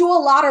doesn't do a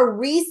lot of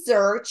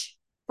research,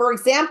 for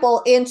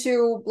example,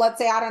 into, let's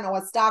say, I don't know,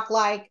 a stock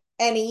like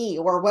NEE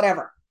or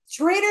whatever.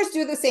 Traders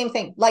do the same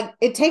thing. Like,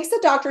 it takes the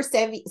doctor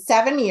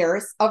 7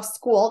 years of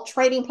school,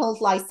 trading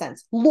plus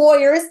license.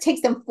 Lawyers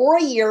takes them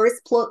 4 years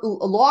plus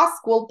law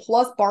school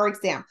plus bar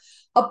exam.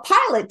 A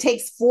pilot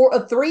takes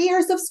 3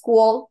 years of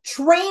school,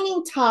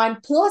 training time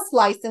plus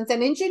license.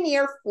 An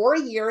engineer 4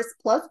 years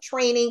plus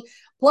training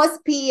plus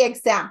PE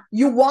exam.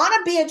 You want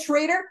to be a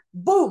trader?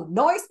 Boom,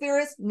 no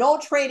experience, no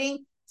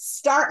trading.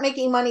 Start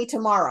making money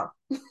tomorrow.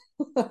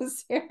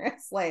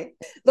 Seriously.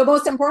 The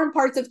most important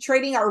parts of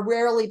trading are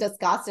rarely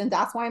discussed, and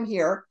that's why I'm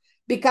here,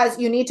 because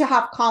you need to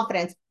have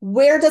confidence.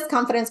 Where does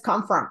confidence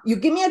come from? You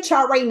give me a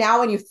chart right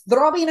now and you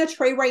throw me in a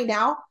trade right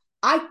now,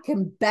 I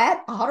can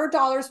bet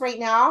 $100 right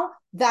now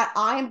that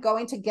I am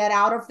going to get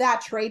out of that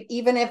trade,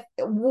 even if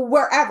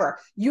wherever.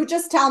 You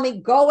just tell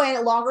me, go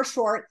in long or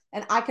short,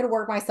 and I can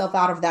work myself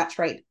out of that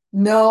trade.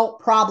 No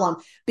problem,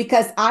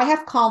 because I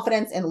have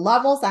confidence in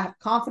levels. I have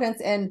confidence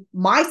in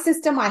my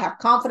system. I have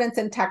confidence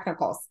in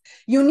technicals.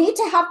 You need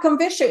to have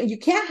conviction. You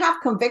can't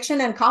have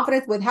conviction and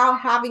confidence without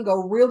having a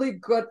really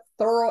good,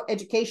 thorough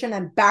education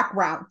and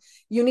background.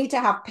 You need to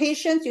have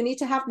patience. You need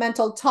to have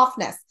mental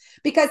toughness,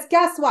 because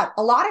guess what?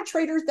 A lot of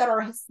traders that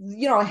are,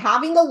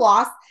 having a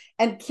loss,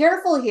 and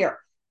careful here,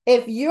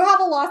 if you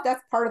have a loss,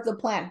 that's part of the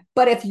plan.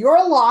 But if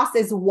your loss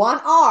is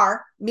 1R,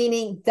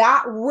 meaning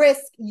that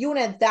risk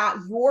unit that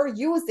you're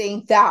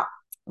using, that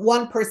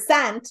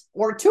 1%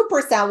 or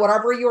 2%,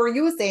 whatever you're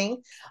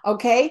using,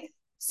 okay?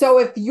 So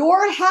if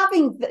you're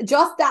having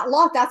just that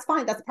loss, that's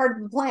fine. That's part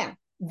of the plan.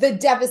 The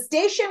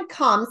devastation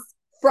comes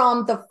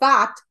from the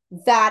fact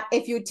that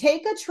if you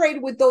take a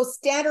trade with those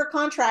standard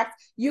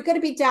contracts, you're going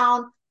to be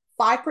down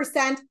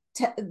 5%,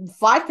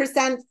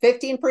 5%,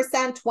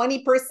 15%,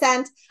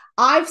 20%.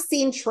 I've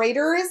seen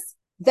traders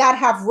that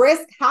have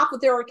risked half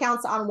of their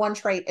accounts on one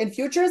trade. In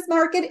futures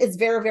market is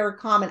very, very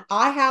common.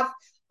 I have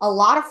a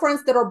lot of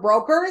friends that are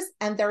brokers,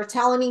 and they're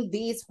telling me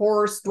these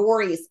horror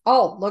stories.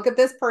 Oh, look at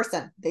this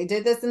person. They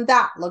did this and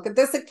that. Look at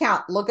this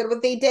account. Look at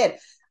what they did.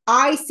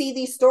 I see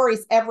these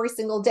stories every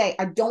single day.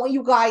 I don't want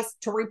you guys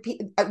to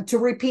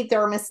repeat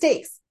their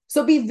mistakes.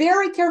 So be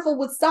very careful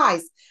with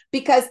size,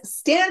 because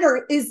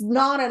standard is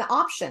not an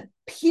option,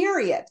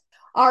 period.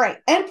 All right.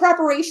 And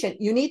preparation.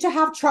 You need to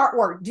have chart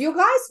work. Do you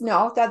guys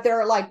know that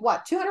there are like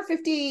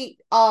 250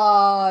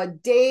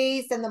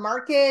 days in the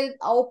market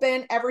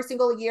open every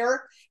single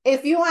year?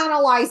 If you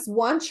analyze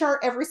one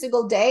chart every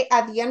single day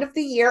at the end of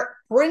the year,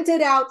 print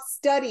it out,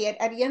 study it.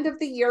 At the end of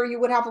the year,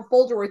 you would have a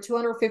folder with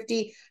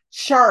 250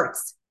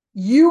 charts.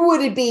 You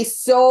would be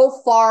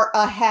so far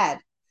ahead.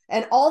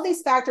 And all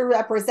these factors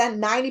represent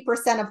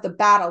 90% of the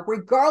battle.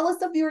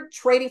 Regardless of your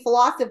trading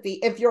philosophy,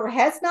 if your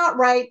head's not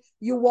right,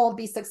 you won't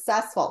be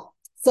successful.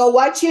 So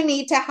what you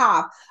need to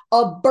have,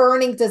 a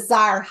burning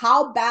desire.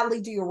 How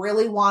badly do you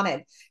really want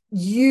it?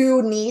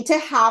 You need to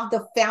have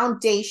the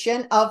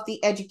foundation of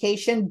the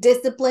education,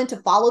 discipline to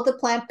follow the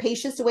plan,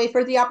 patience to wait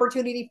for the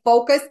opportunity,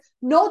 focus,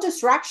 no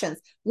distractions.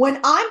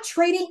 When I'm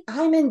trading,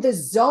 I'm in the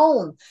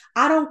zone.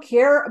 I don't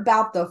care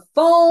about the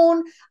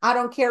phone. I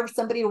don't care if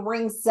somebody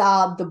rings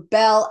the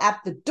bell at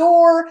the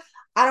door.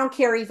 I don't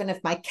care even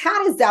if my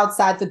cat is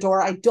outside the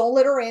door. I don't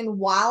let her in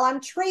while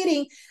I'm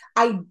trading.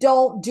 I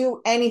don't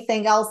do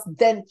anything else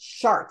than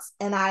charts.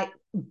 And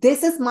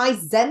this is my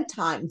Zen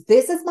time.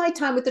 This is my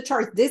time with the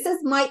charts. This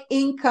is my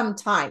income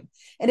time.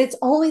 And it's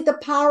only the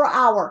power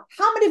hour.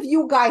 How many of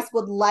you guys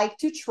would like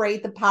to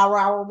trade the power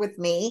hour with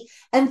me?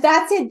 And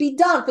that's it, be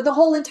done for the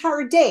whole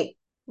entire day,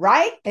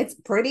 right? It's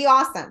pretty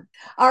awesome.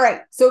 All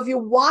right. So if you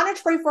want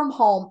to trade from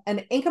home, an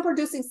income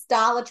producing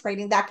style of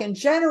trading that can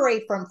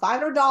generate from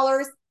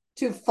 $500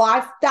 to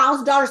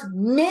 $5,000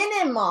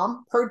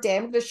 minimum per day,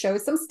 I'm going to show you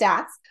some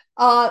stats.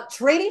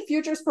 Trading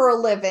futures for a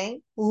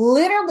living,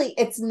 literally,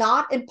 it's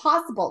not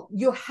impossible.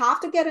 You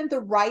have to get in the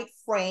right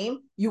frame.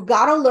 You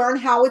got to learn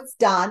how it's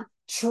done.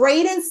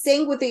 Trade in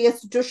sync with the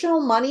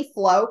institutional money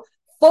flow.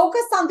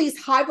 Focus on these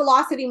high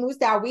velocity moves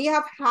that we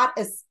have had,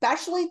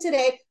 especially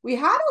today. We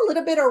had a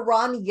little bit of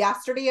run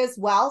yesterday as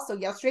well. So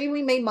yesterday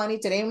we made money.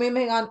 Today we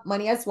made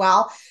money as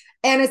well.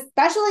 And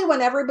especially when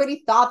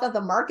everybody thought that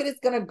the market is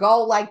going to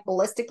go like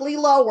ballistically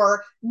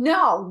lower.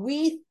 No,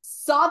 we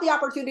saw the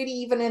opportunity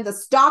even in the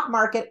stock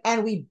market,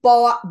 and we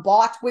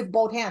bought with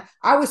both hands.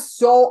 I was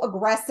so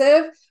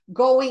aggressive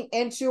going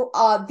into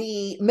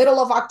the middle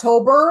of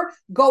October,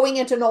 going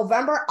into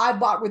November. I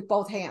bought with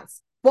both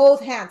hands.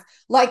 Both hands.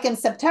 Like in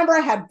September, I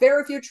had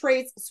very few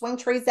trades, swing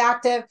trades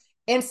active.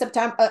 In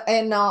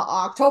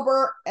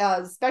October,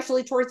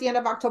 especially towards the end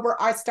of October,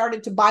 I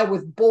started to buy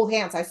with both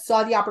hands. I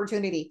saw the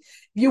opportunity.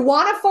 If you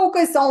want to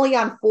focus only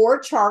on 4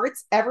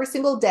 charts every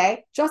single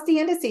day, just the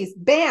indices,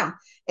 bam.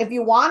 If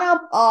you want to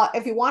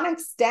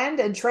extend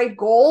and trade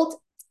gold,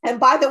 and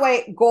by the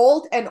way,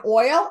 gold and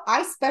oil,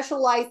 I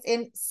specialize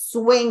in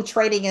swing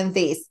trading in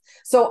these.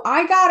 So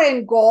I got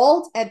in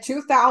gold at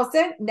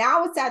 2000.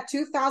 Now it's at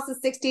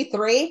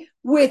 2063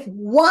 with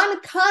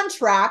one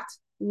contract,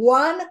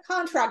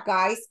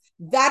 guys.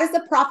 That is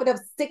a profit of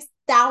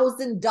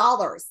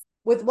 $6,000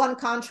 with one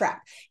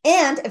contract.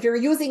 And if you're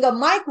using a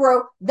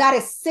micro, that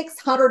is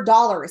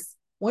 $600.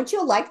 Wouldn't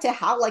you like to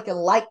have like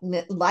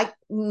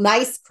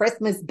nice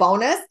Christmas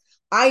bonus?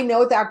 I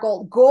know that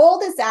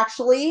gold is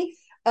actually,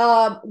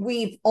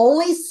 we've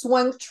only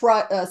swung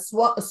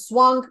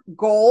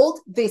gold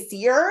this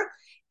year,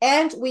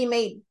 and we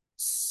made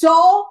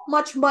so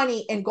much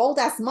money in gold,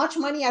 as much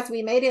money as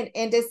we made in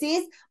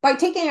indices by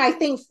taking, I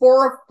think,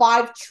 4 or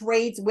 5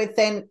 trades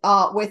within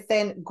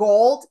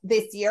gold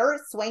this year,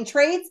 swing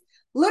trades.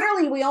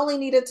 Literally, we only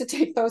needed to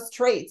take those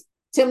trades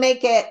to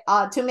make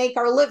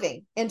our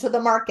living into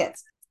the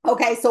markets.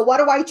 Okay, so what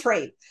do I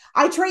trade?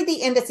 I trade the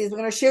indices. We're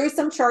going to show you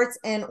some charts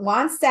in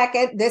 1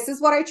 second. This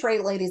is what I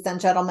trade, ladies and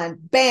gentlemen.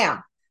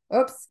 Bam.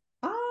 Oops.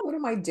 What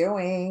am I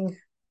doing?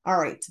 All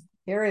right,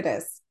 here it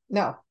is.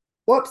 No.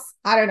 Whoops.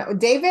 I don't know.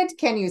 David,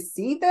 can you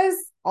see this?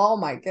 Oh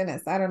my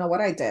goodness. I don't know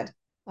what I did.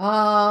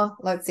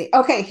 Let's see.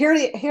 Okay, here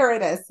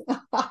it is.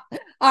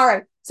 All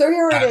right. So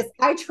here it is.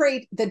 I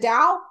trade the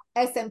Dow,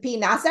 S&P,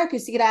 NASDAQ. You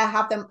see that I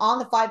have them on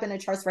the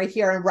 5-minute charts right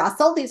here. And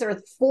Russell, these are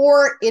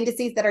 4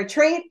 indices that I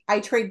trade. I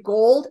trade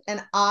gold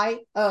and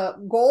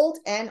gold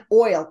and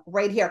oil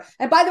right here.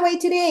 And by the way,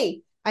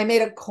 today I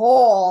made a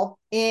call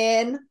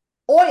in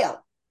oil.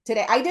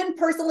 Today, I didn't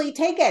personally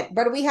take it,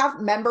 but we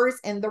have members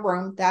in the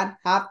room that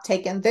have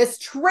taken this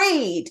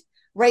trade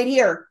right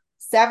here.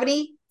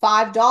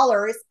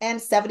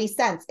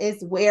 $75.70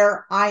 is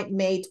where I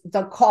made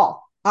the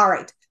call. All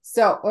right.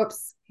 So,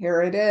 oops,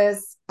 here it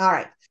is. All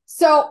right.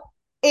 So,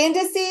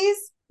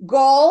 indices,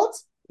 gold.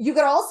 You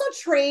could also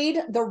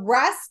trade the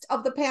rest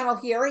of the panel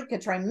here. You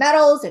could trade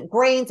metals and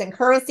grains and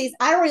currencies.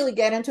 I don't really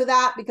get into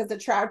that because the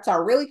charts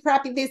are really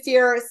crappy this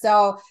year.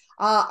 So,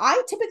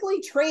 I typically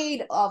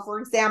trade, for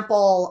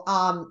example,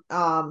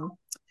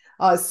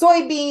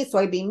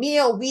 soybean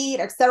meal, wheat,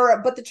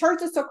 etc. But the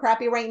charts are so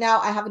crappy right now,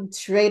 I haven't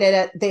traded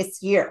it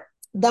this year.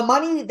 The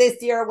money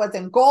this year was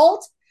in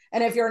gold.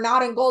 And if you're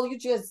not in gold, you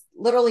just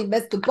literally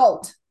missed the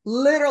boat.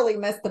 literally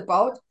missed the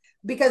boat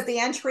because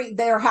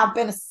there have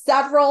been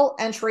several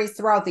entries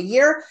throughout the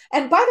year.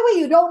 And by the way,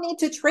 you don't need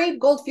to trade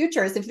gold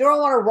futures. If you don't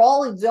want to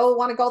roll and don't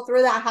want to go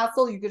through that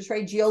hassle, you can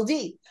trade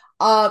GLD.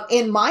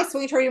 In my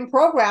swing trading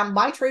program,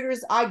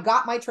 I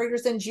got my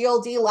traders in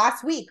GLD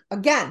last week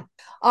again.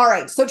 All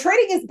right. So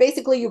trading is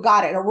basically, you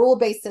got it, a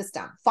rule-based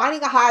system,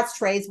 finding a highest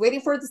trades,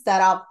 waiting for the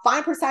setup,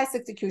 find precise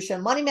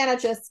execution, money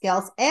management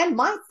skills, and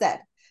mindset.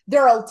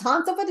 There are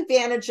tons of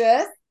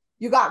advantages.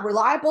 You got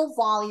reliable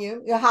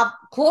volume. You have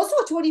close to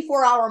a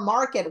 24-hour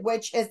market,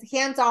 which is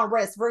hands-on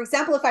risk. For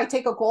example, if I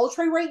take a gold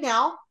trade right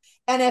now,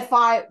 and if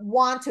I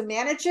want to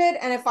manage it,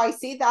 and if I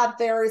see that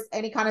there's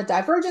any kind of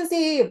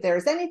divergency, if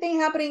there's anything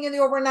happening in the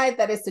overnight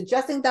that is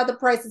suggesting that the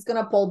price is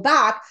going to pull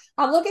back,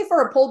 I'm looking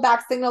for a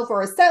pullback signal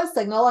for a sell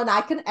signal, and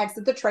I can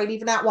exit the trade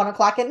even at 1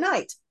 o'clock at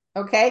night.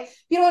 Okay.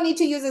 You don't need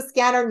to use a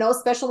scanner, no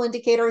special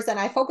indicators, and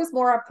I focus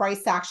more on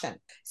price action.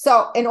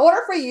 So in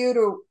order for you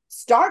to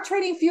start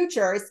trading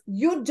futures,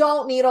 you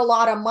don't need a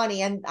lot of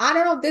money. And I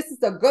don't know if this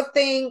is a good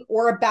thing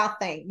or a bad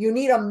thing. You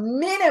need a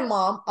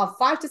minimum of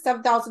 $5,000 to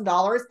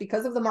 $7,000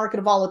 because of the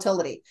market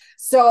volatility.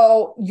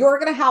 So you're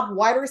going to have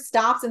wider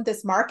stops in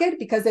this market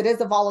because it is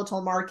a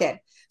volatile market.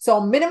 So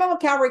minimum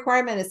account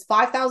requirement is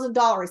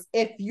 $5,000.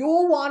 If you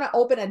want to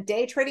open a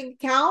day trading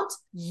account,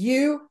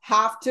 you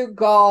have to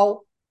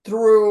go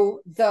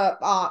through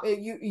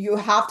you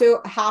have to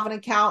have an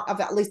account of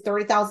at least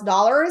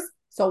 $30,000.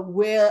 So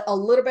with a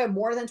little bit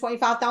more than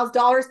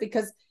 $25,000,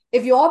 because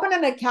if you open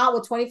an account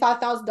with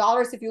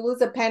 $25,000, if you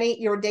lose a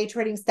penny, your day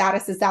trading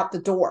status is out the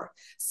door.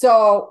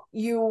 So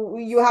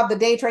you have the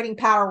day trading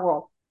power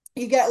rule.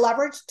 You get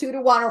leverage 2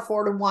 to 1 or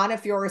 4 to 1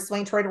 if you're a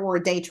swing trader or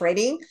a day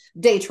trader.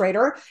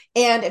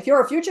 And if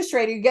you're a futures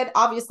trader, you get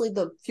obviously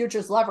the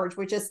futures leverage,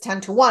 which is 10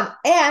 to 1.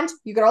 And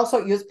you can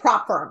also use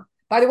prop firm.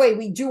 By the way,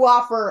 we do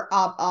offer,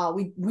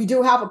 we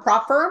do have a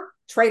prop firm.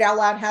 Trade Out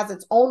Loud has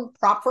its own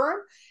prop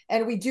firm,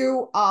 and we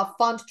do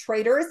fund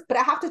traders. But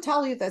I have to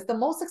tell you this, the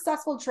most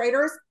successful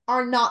traders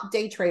are not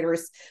day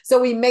traders.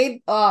 So we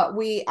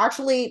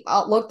actually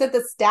looked at the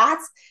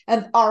stats,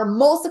 and our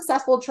most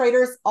successful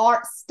traders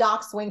are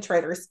stock swing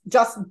traders.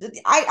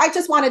 I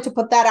just wanted to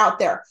put that out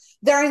there.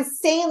 They're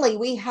insanely,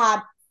 we had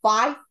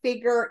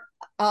five-figure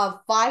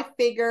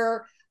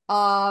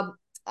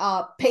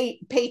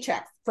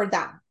paychecks for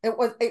them. It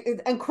was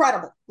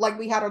incredible. Like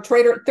we had a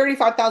trader,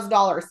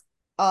 $35,000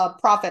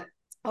 profit.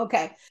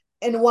 Okay.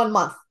 In 1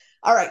 month.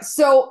 All right.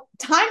 So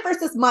time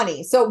versus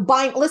money. So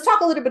let's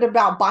talk a little bit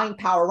about buying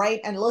power, right?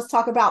 And let's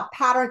talk about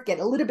patterns, get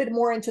a little bit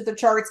more into the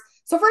charts.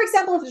 So for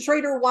example, if the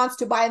trader wants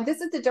to buy, and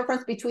this is the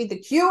difference between the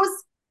Qs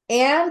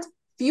and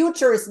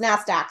futures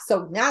NASDAQ.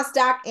 So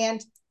NASDAQ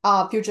and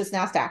futures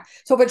NASDAQ.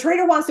 So if a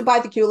trader wants to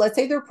buy the Q, let's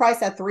say they're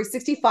priced at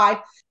 365,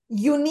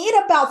 you need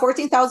about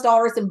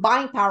 $14,000 in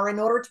buying power in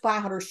order to buy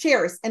 100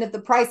 shares. And if the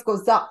price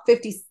goes up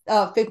 50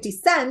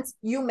 cents,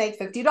 you make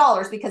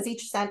 $50 because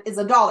each cent is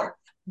 $1.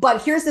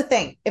 But here's the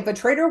thing. If a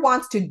trader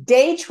wants to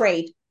day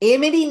trade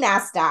E-mini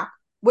NASDAQ,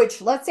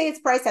 which let's say it's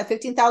priced at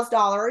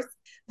 $15,000,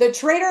 the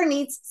trader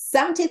needs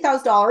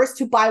 $17,000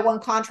 to buy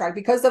one contract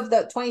because of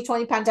the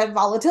 2020 pandemic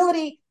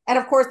volatility. And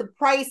of course, the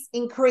price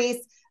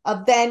increase,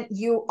 then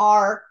you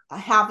are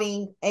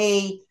having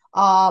a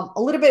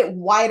little bit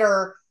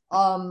wider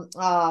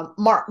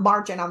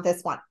margin on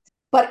this one.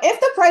 But if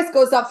the price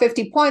goes up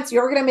 50 points,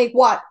 you're going to make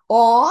what?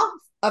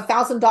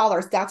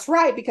 $1,000. That's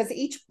right, because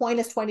each point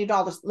is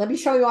 $20. Let me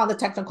show you on the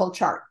technical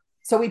chart.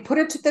 So we put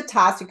it to the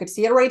test. You can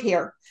see it right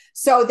here.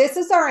 So this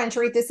is our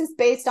entry. This is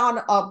based on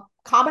a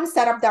common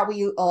setup that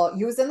we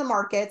use in the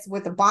markets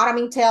with the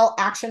bottoming tail,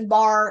 action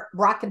bar,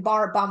 rocket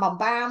bar, bam, bam,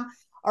 bam.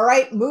 All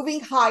right,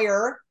 moving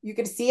higher. You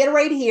can see it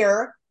right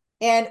here.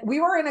 And we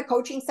were in a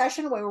coaching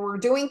session when we were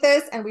doing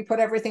this, and we put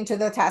everything to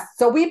the test.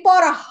 So we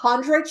bought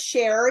 100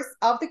 shares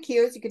of the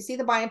Qs. You can see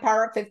the buying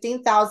power at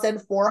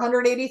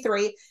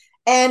 15,483.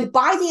 And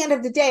by the end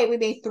of the day, we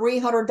made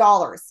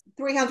 $300,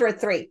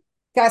 303.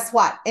 Guess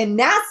what? In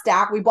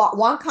NASDAQ, we bought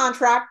one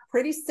contract,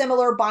 pretty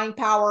similar buying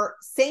power,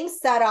 same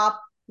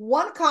setup,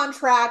 one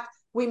contract,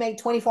 we made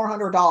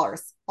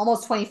 $2,400,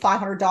 almost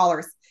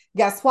 $2,500.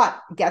 Guess what?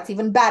 It gets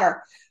even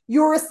better.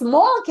 You're a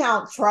small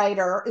account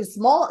trader, a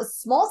small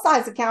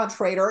size account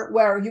trader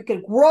where you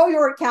can grow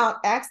your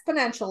account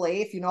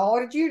exponentially. If you know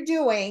what you're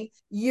doing,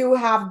 you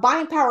have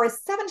buying power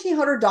is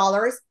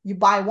 $1,700. You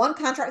buy one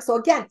contract. So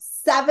again,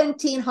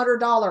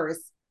 $1,700.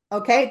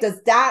 Okay.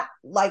 Does that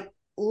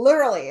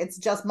literally, it's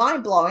just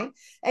mind blowing.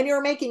 And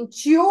you're making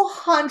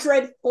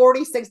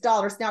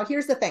 $246. Now,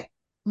 here's the thing.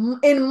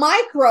 In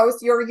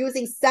micros, you're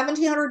using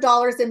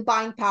 $1,700 in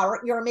buying power.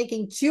 You're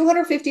making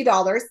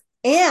 $250.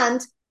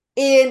 And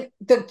in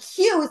the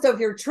Qs of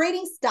your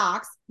trading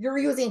stocks, you're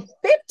using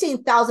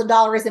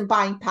 $15,000 in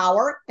buying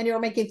power and you're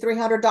making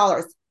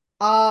 $300.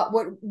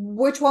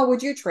 Which one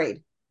would you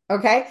trade?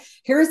 Okay.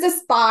 Here's the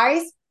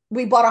SPYs.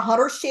 We bought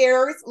 100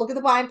 shares. Look at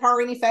the buying power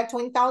in effect,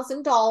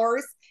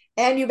 $20,000,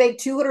 and you make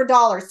 $200,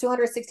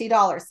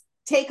 $260.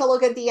 Take a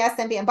look at the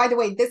S&P. And by the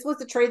way, this was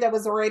the trade that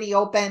was already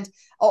open.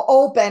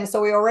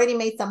 So we already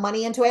made some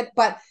money into it.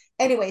 But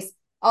anyways,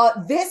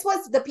 This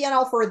was the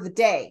P&L for the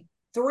day.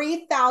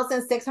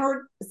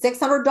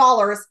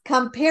 $3,600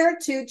 compared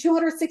to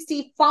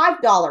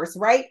 $265,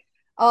 right?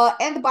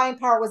 And the buying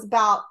power was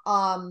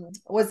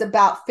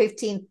about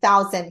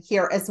 15,000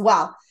 here as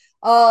well.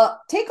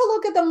 Take a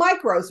look at the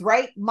micros,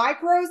 right?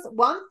 Micros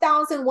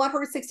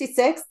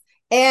 1,166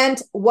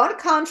 and one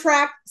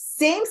contract,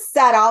 same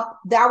setup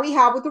that we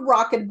have with the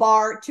rocket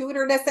bar,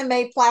 200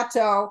 SMA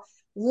plateau,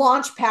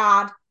 launch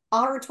pad,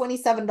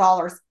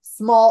 $127.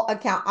 Small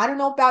account. I don't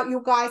know about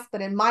you guys,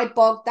 but in my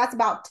book, that's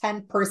about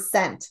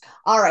 10%.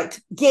 All right.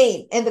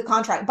 Gain in the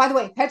contract. By the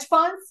way, hedge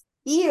funds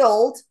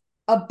yield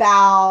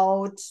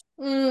about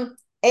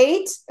 6 to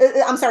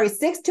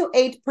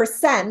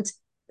 8%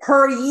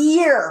 per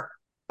year.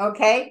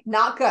 Okay.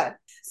 Not good.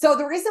 So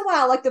the reason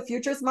why I like the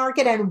futures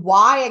market and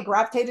why I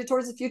gravitated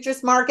towards the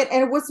futures market,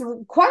 and it was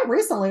quite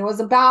recently, it was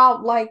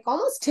about like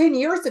almost 10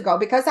 years ago,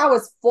 because I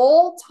was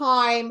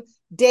full-time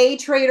day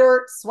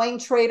trader, swing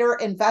trader,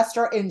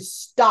 investor in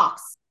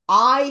stocks.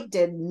 I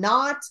did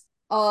not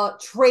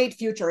trade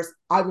futures.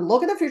 I would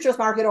look at the futures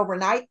market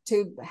overnight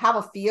to have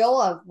a feel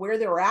of where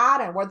they were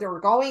at and what they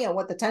were going and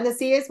what the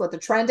tendency is, what the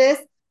trend is.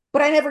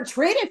 But I never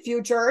traded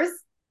futures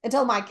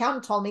until my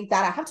accountant told me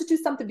that I have to do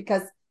something,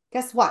 because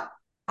guess what?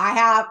 I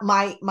have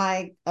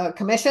my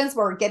commissions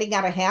were getting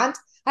out of hand.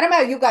 I don't know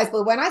about you guys,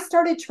 but when I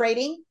started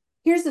trading,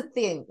 here's the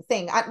thing.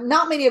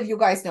 Not many of you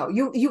guys know.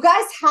 You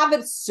guys have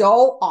it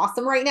so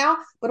awesome right now.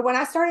 But when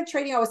I started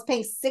trading, I was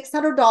paying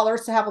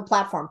 $600 to have a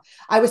platform.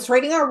 I was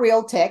trading on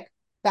Real Tick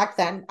back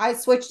then. I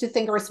switched to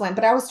Thinkorswim,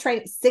 but I was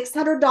trading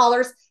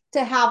 $600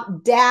 to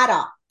have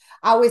data.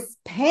 I was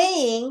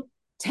paying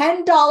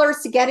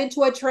 $10 to get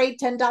into a trade,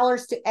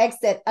 $10 to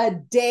exit a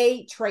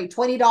day trade,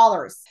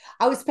 $20.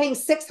 I was paying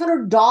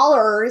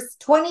 $600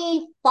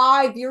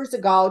 25 years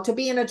ago to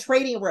be in a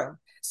trading room.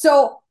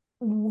 So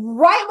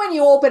right when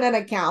you open an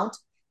account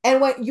and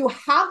when you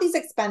have these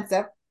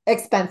expenses,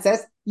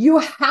 you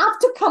have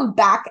to come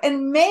back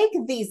and make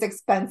these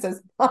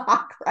expenses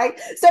back, right?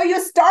 So you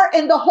start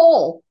in the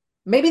hole.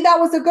 Maybe that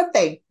was a good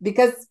thing,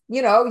 because,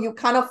 you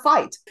kind of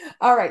fight.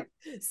 All right.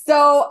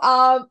 So,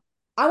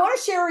 I want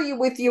to share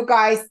with you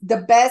guys the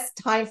best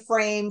time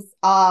frames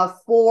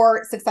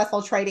for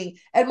successful trading.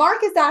 And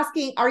Mark is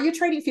asking, are you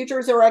trading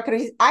futures or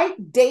equities? I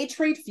day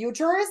trade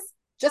futures,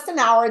 just an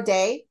hour a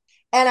day,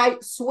 and I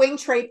swing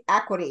trade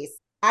equities.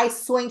 I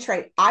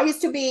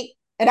used to be,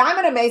 and I'm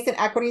an amazing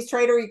equities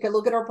trader. You can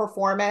look at our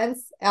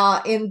performance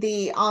on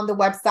the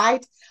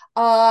website.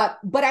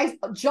 But I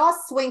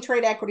just swing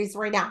trade equities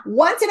right now.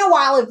 Once in a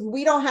while, if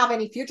we don't have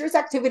any futures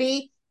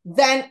activity,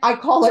 then I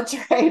call a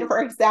trade,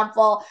 for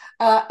example,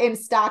 in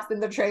stocks in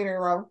the trading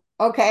room.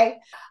 Okay.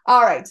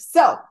 All right.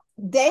 So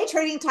day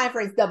trading time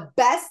frames, the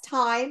best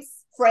time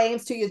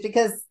frames to use,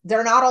 because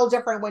they're not all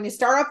different. When you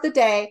start off the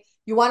day,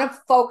 you want to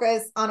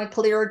focus on a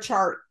clear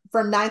chart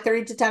from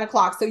 9:30 to 10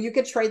 o'clock. So you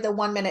could trade the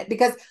 1 minute,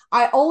 because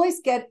I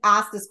always get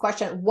asked this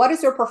question: what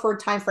is your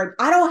preferred time frame?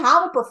 I don't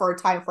have a preferred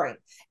time frame.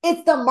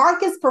 It's the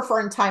market's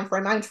preferred time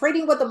frame. I'm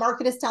trading what the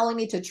market is telling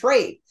me to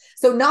trade.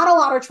 So not a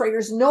lot of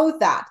traders know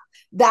that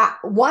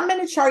 1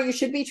 minute chart, you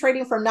should be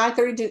trading from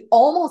 9:30 to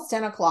almost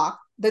 10 o'clock.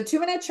 The 2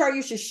 minute chart,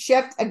 you should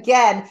shift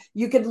again.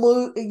 You could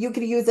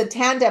use a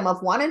tandem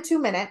of 1 and 2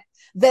 minute.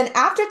 Then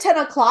after 10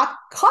 o'clock,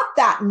 cut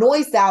that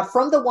noise out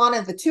from the 1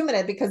 and the 2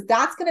 minute, because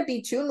that's going to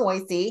be too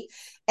noisy,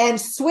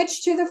 and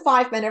switch to the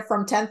 5 minute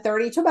from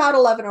 10:30 to about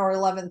 11 or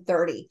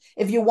 11:30.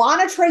 If you want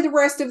to trade the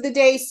rest of the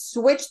day,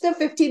 switch the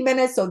 15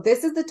 minutes. So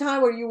this is the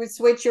time where you would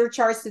switch your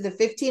charts to the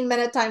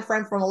 15-minute time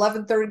frame from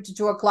 11:30 to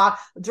 2 o'clock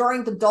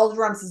during the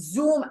doldrums.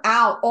 Zoom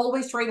out.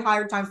 Always trade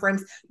higher time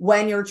frames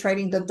when you're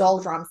trading the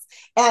doldrums,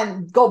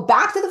 and go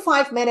back to the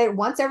 5 minute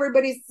once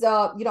everybody's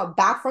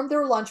back from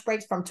their lunch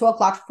breaks from 2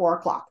 o'clock to 4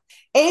 o'clock.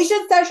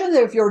 Asian sessions,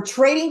 if you're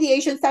trading the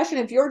Asian session,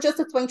 if you're just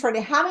a swing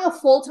trader, having a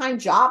full-time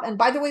job, and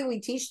by the way, we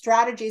teach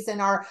strategies in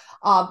our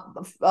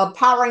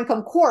Power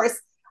Income course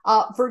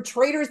for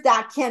traders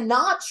that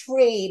cannot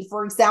trade,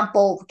 for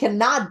example,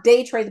 cannot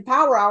day trade the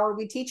power hour.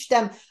 We teach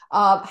them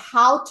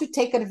how to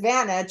take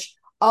advantage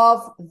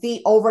of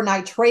the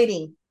overnight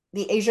trading,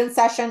 the Asian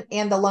session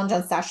and the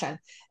London session.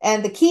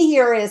 And the key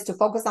here is to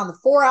focus on the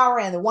 4 hour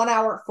and the 1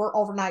 hour for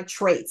overnight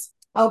trades.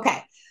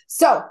 Okay,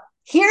 so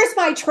here's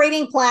my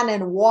trading plan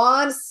in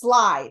one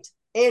slide.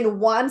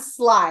 What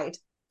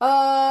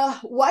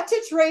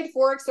to trade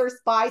Forex or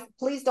SPY?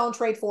 Please don't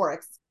trade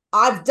Forex.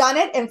 I've done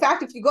it. In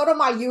fact, if you go to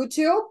my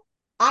YouTube,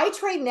 I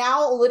trade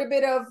now a little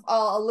bit of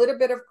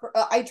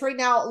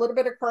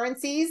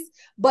currencies,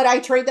 but I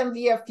trade them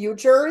via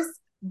futures.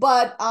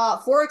 But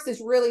Forex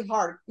is really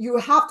hard. You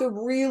have to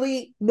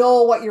really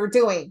know what you're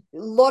doing.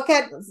 Look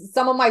at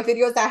some of my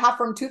videos I have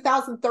from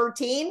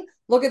 2013.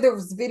 Look at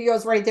those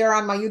videos right there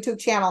on my YouTube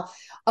channel.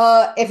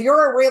 If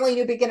you're a really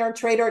new beginner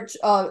trader,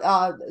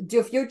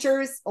 do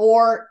futures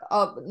or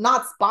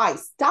not SPY,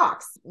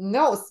 stocks.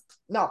 No.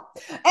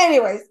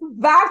 Anyways,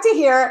 back to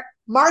here.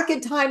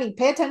 Market timing.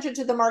 Pay attention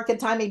to the market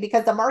timing,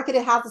 because the market,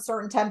 it has a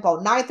certain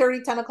tempo.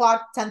 9:30, 10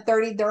 o'clock,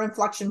 10:30, they're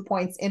inflection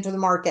points into the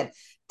market.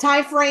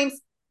 Time frames,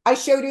 I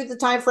showed you the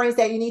time frames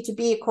that you need to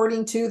be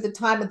according to the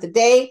time of the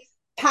day.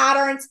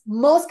 Patterns,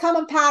 most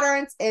common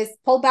patterns is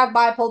pull back,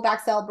 buy, pull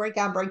back, sell,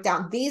 breakdown,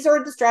 breakdown. These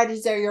are the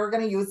strategies that you're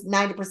going to use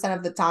 90%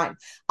 of the time.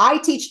 I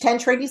teach 10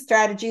 trading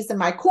strategies in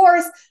my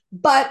course,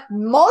 but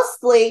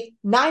mostly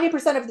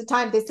 90% of the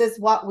time, this is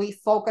what we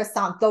focus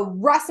on. The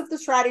rest of the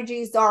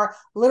strategies are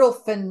little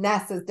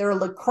finesses. They're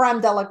la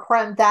creme de la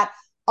creme that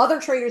other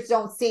traders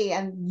don't see.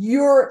 And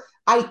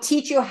I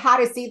teach you how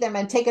to see them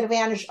and take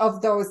advantage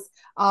of those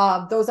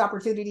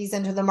opportunities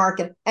into the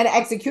market. And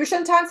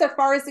execution times, as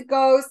far as it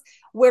goes,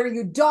 where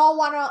you don't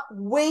want to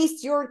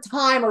waste your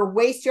time or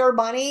waste your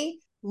money,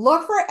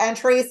 look for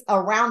entries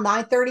around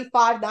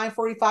 9:35,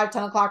 9:45,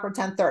 10 o'clock, or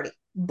 10:30.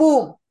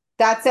 Boom.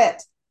 That's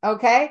it.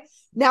 Okay.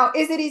 Now,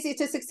 is it easy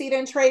to succeed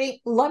in trading?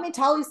 Let me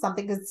tell you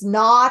something. It's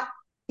not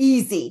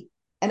easy.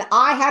 And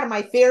I had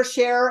my fair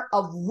share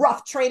of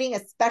rough trading,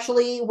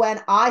 especially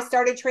when I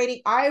started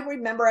trading. I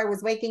remember I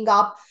was waking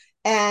up,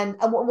 and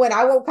when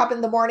I woke up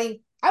in the morning,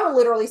 I would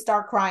literally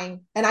start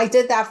crying. And I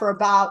did that for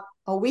about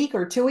a week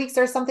or 2 weeks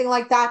or something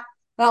like that.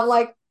 And I'm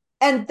like,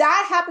 and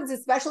that happens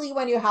especially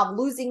when you have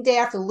losing day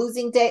after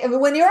losing day. I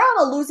mean, when you're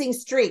on a losing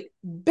streak,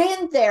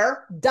 been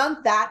there, done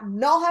that,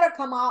 know how to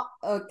come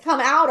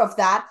out of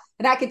that.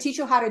 And I can teach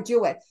you how to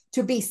do it,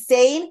 to be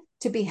sane,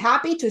 to be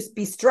happy, to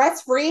be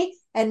stress-free,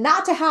 and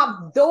not to have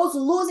those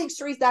losing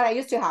streaks that I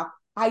used to have.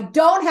 I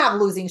don't have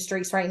losing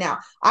streaks right now.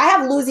 I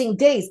have losing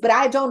days, but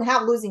I don't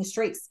have losing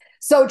streaks.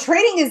 So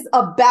trading is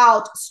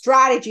about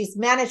strategies,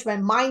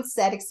 management,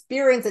 mindset,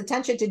 experience,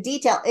 attention to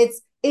detail.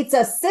 It's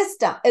a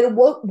system. It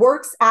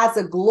works as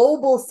a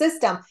global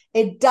system.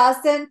 It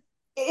doesn't,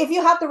 if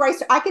you have the right,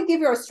 I could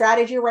give you a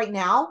strategy right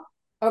now.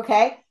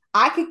 Okay.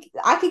 I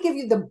could give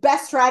you the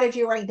best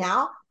strategy right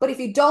now, but if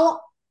you don't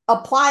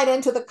apply it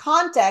into the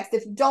context,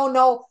 if you don't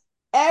know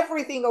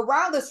everything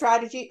around the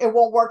strategy, it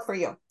won't work for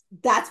you.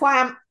 That's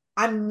why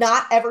I'm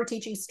not ever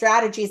teaching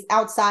strategies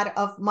outside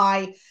of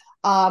my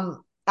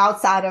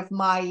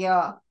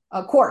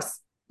course.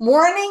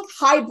 Morning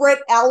hybrid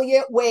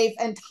Elliott wave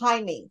and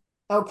timing.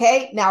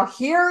 Okay, now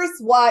here's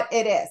what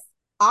it is.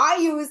 I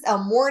use a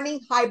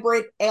morning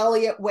hybrid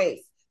Elliott wave.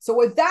 So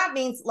what that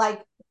means,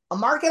 like a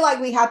market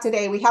like we had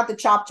today, we had the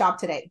chop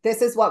today.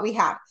 This is what we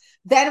had.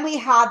 Then we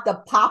had the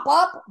pop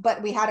up,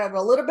 but we had it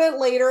a little bit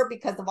later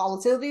because the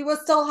volatility was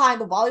still high,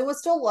 the volume was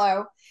still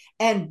low.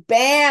 And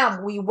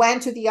bam, we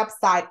went to the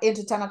upside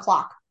into 10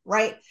 o'clock,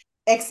 right?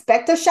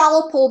 Expect a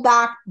shallow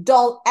pullback.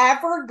 Don't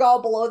ever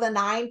go below the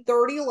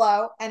 930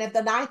 low. And if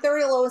the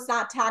 930 low is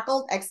not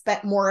tackled,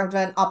 expect more of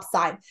an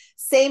upside.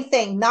 Same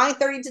thing,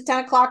 930 to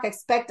 10 o'clock,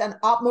 expect an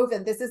up move.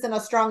 And this isn't a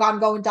strong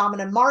ongoing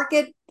dominant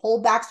market.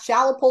 Pullbacks,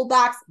 shallow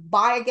pullbacks,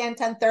 buy again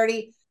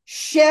 1030,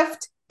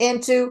 shift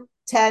into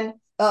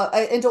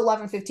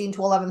 11:15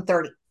 to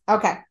 11:30.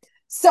 Okay,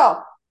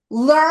 so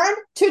learn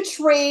to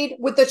trade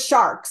with the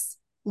sharks.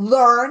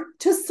 Learn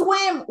to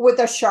swim with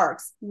the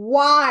sharks.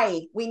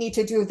 Why we need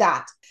to do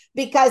that?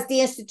 Because the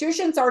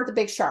institutions are the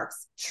big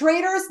sharks.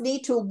 Traders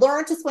need to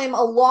learn to swim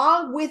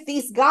along with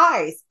these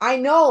guys. I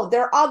know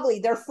they're ugly,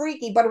 they're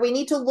freaky, but we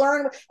need to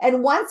learn.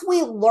 And once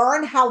we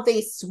learn how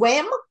they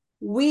swim,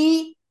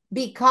 we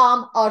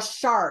become a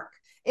shark.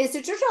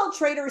 Institutional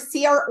traders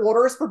see our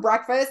orders for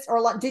breakfast or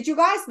lunch. Did you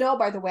guys know,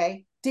 by the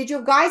way, did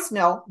you guys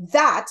know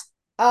that,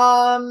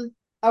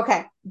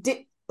 okay,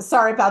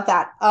 sorry about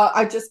that.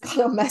 I just got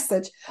a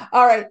message.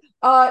 All right.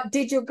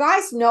 Did you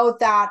guys know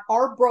that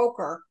our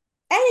broker,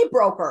 any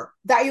broker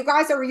that you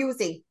guys are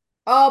using,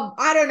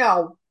 I don't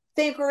know,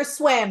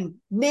 Thinkorswim,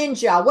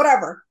 Ninja,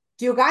 whatever.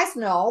 Do you guys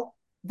know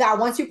that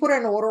once you put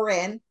an order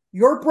in,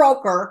 your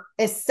broker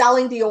is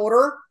selling the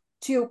order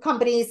to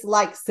companies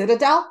like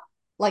Citadel,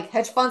 like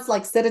hedge funds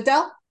like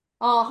Citadel?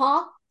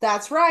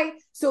 That's right.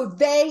 So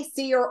they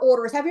see your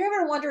orders. Have you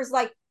ever wondered,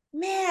 like,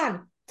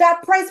 man,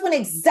 that price went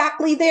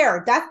exactly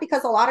there? That's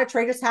because a lot of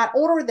traders had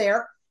order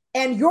there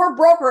and your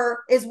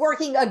broker is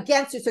working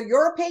against you. So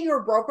you're paying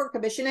your broker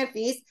commission and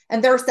fees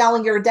and they're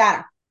selling your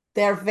data.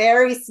 They're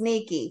very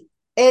sneaky.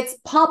 It's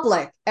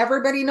public.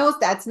 Everybody knows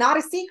that. It's not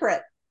a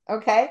secret.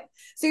 Okay.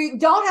 So you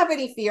don't have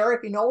any fear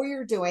if you know what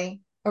you're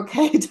doing.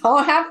 Okay.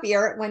 Don't have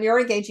fear when you're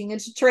engaging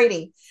into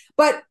trading,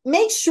 but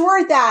make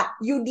sure that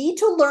you need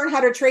to learn how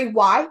to trade.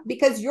 Why?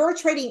 Because you're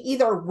trading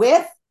either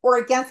with or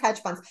against hedge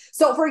funds.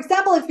 So for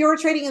example, if you're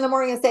trading in the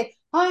morning and say,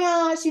 oh my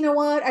gosh, you know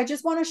what? I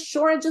just want to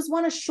short.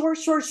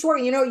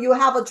 You know, you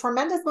have a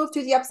tremendous move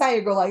to the upside.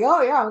 You go like,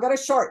 oh yeah, I'm going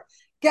to short.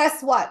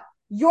 Guess what?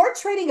 You're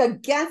trading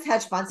against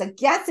hedge funds,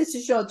 against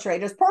institutional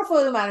traders,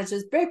 portfolio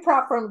managers, big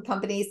prop firm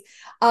companies,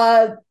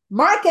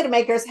 market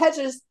makers,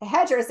 hedgers,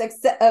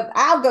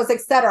 algos,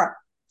 etc.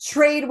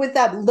 Trade with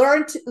them.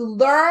 Learn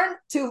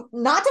to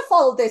not to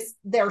follow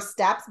their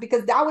steps,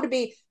 because that would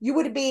be you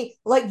would be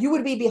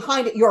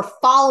behind it. You're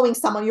following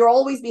someone. You're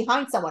always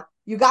behind someone.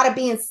 You got to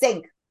be in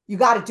sync. You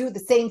got to do the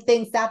same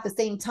things at the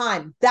same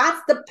time. That's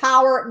the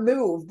power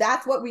move.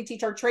 That's what we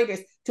teach our traders,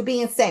 to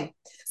be in sync.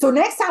 So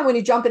next time when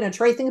you jump in a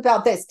trade, think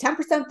about this: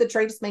 10% of the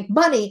traders make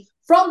money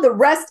from the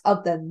rest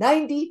of the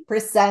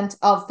 90%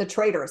 of the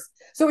traders.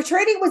 So if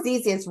trading was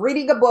easy, it's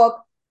reading a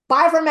book,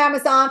 buy from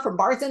Amazon, from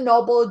Barnes and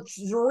Noble,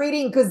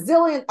 reading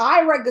gazillion.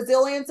 I read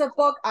gazillions of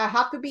books. I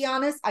have to be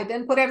honest. I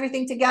didn't put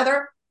everything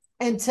together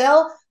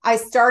until I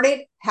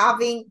started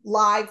having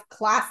live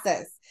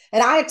classes.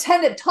 And I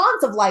attended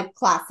tons of live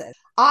classes.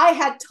 I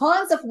had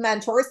tons of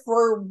mentors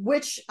for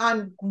which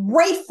I'm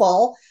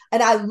grateful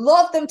and I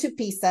love them to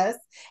pieces.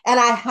 And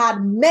I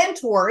had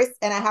mentors,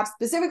 and I have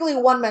specifically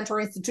one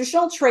mentor,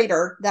 institutional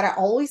trader, that I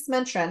always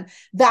mention,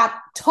 that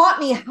taught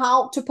me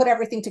how to put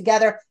everything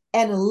together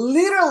and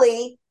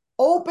literally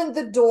opened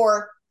the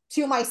door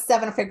to my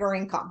 7-figure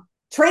income.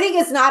 Trading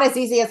is not as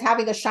easy as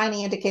having a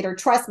shiny indicator.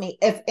 Trust me,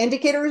 if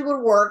indicators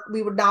would work,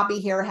 we would not be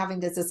here having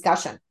this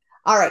discussion.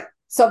 All right.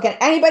 So can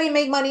anybody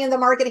make money in the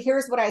market?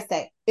 Here's what I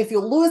say. If you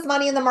lose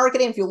money in the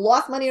market, if you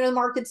lost money in the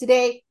market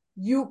today,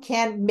 you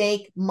can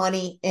make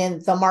money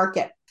in the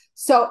market.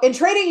 So in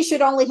trading, you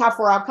should only have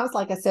 4 outcomes,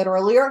 like I said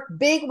earlier: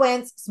 big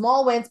wins,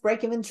 small wins,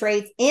 break-even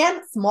trades,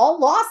 and small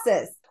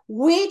losses.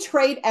 We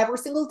trade every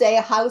single day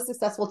a highly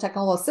successful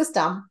technical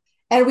system,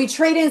 and we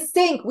trade in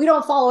sync. We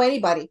don't follow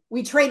anybody.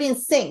 We trade in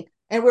sync,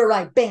 and we're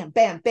like bam,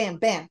 bam, bam,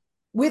 bam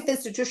with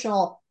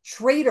institutional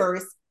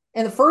traders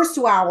in the first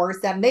 2 hours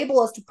that enable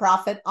us to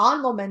profit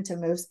on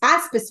momentum moves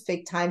at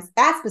specific times,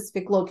 at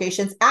specific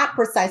locations, at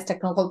precise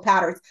technical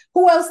patterns.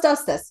 Who else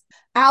does this?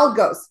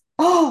 Algos.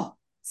 Oh,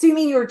 so you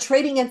mean you're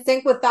trading in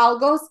sync with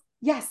algos?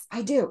 Yes,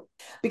 I do.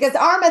 Because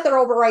our method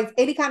overrides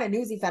any kind of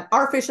news event,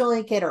 artificial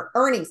indicator,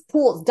 earnings,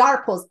 pools,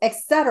 dark pools,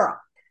 etc.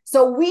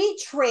 So we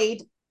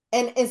trade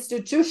an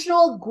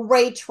institutional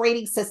grade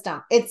trading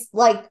system. It's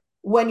like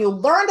when you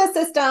learn the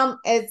system,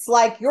 it's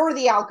like you're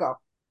the algo.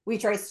 We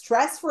trade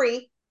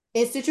stress-free,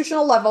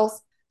 institutional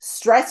levels,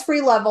 stress-free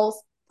levels,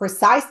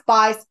 precise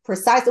buys,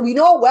 we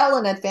know well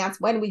in advance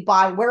when we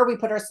buy, where we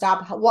put our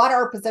stop, what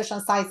our position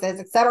size is,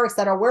 et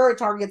cetera, where our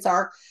targets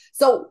are.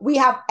 So we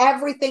have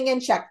everything in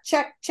check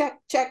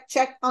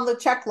on the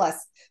checklist.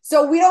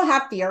 So we don't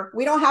have fear.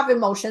 We don't have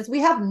emotions. We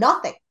have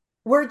nothing.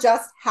 We're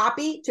just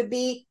happy to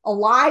be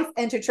alive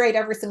and to trade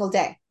every single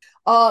day.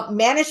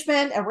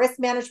 Management and risk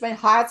management,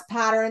 highs,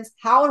 patterns,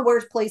 how and where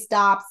to place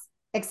stops,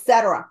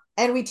 etc.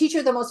 And we teach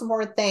you the most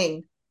important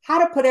thing: how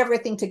to put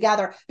everything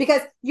together.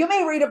 Because you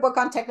may read a book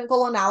on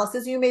technical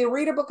analysis, you may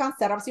read a book on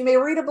setups, you may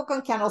read a book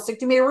on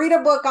candlesticks, you may read a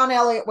book on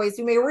Elliott waves,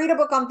 you may read a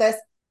book on this.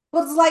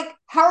 But it's like,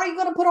 how are you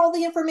going to put all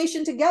the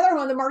information together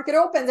when the market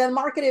opens and the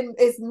market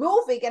is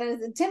moving and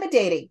it's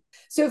intimidating?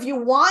 So if you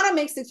want to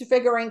make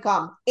 6-figure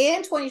income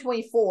in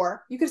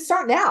 2024, you can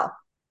start now.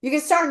 You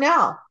can start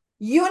now.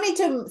 You need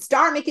to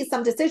start making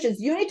some decisions.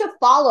 You need to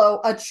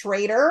follow a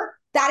trader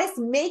that is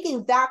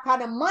making that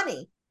kind of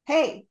money.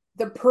 Hey,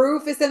 the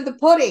proof is in the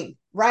pudding,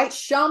 right?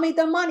 Show me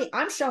the money.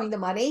 I'm showing the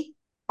money.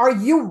 Are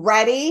you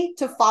ready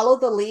to follow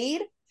the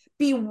lead?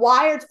 Be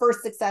wired for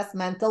success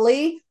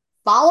mentally.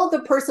 Follow the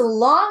person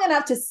long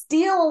enough to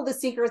steal all the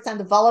secrets and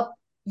develop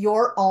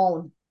your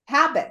own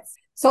habits.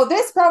 So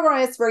this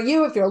program is for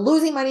you if you're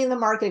losing money in the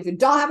market, if you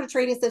don't have a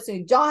trading system,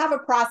 you don't have a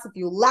process, if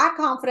you lack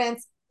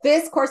confidence.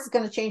 This course is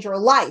going to change your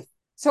life.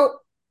 So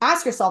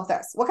ask yourself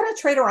this: what kind of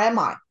trader am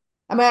I?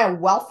 Am I a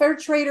welfare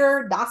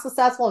trader, not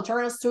successful,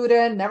 eternal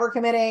student, never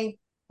committing?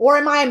 Or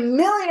am I a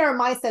millionaire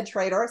mindset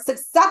trader,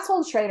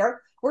 successful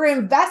trader? We're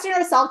investing in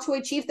ourselves to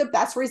achieve the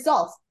best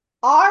results.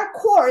 Our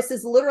course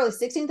is literally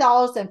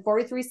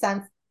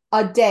 $16.43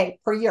 a day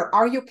per year.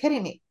 Are you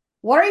kidding me?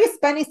 What are you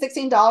spending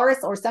 $16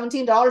 or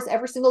 $17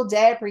 every single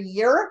day per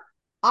year?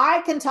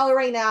 I can tell you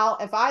right now,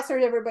 if I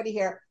started everybody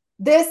here,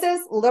 this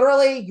is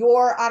literally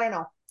your,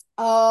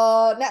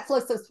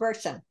 Netflix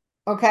subscription.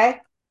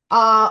 Okay.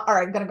 All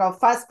right. I'm going to go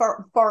fast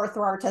forward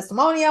through our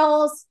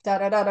testimonials. All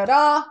right.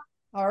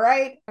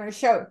 I'm going to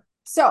show you.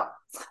 So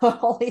I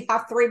only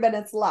have 3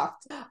 minutes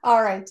left.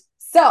 All right.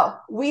 So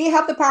we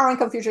have the Power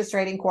Income Futures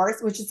Trading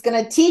course, which is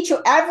going to teach you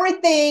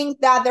everything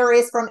that there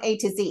is from A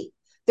to Z.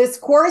 This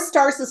course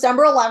starts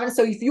December 11th.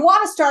 So if you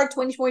want to start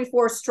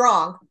 2024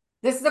 strong,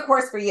 this is the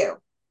course for you.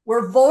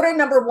 We're voted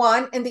number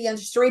 1 in the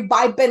industry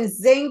by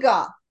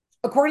Benzinga,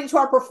 according to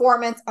our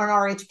performance on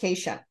our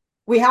education.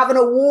 We have an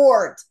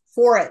award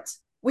for it.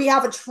 We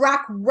have a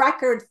track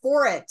record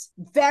for it,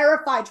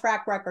 verified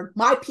track record,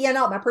 my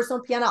P&L, my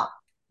personal P&L.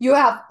 You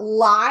have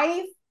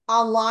live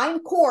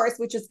online course,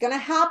 which is going to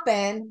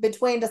happen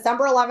between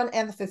December 11th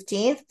and the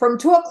 15th from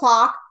 2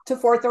 o'clock to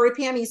 4:30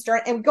 p.m.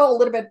 Eastern, and go a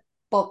little bit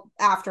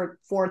after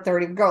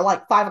 4:30, go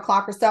like 5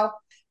 o'clock or so.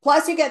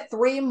 Plus, you get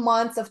 3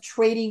 months of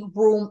trading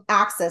room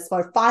access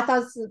for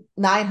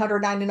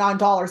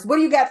 $5,999. What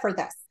do you get for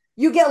this?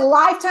 You get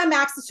lifetime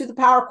access to the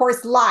Power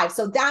Course live.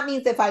 So that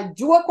means if I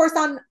do a course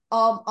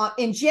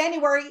in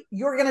January,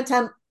 you're going to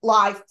attend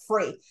live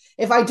free.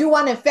 If I do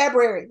one in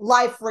February,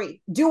 live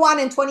free. Do one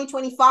in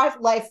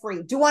 2025, live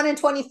free. Do one in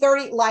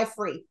 2030, live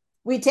free.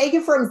 We take you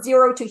from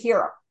zero to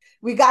hero.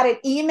 We got an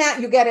email.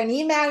 You get an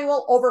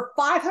e-manual, over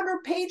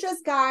 500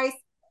 pages, guys.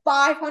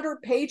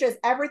 500 pages.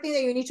 Everything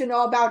that you need to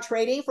know about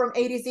trading from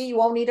A to Z. You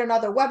won't need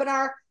another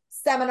webinar,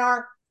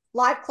 seminar,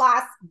 live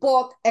class,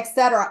 book,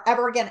 etc.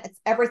 Ever again, it's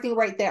everything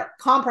right there.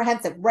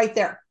 Comprehensive right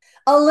there.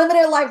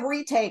 Unlimited live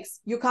retakes.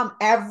 You come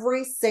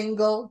every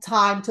single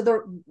time to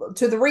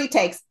the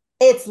retakes.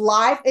 It's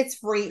live, it's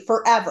free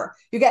forever.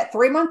 You get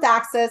 3-month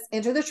access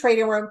into the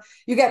trading room.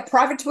 You get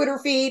private Twitter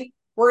feed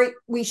where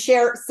we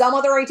share some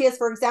other ideas.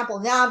 For example,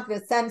 now I'm going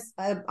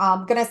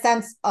to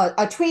send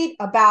a tweet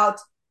about,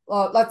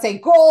 let's say,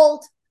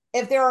 gold.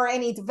 If there are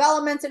any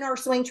developments in our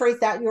swing trades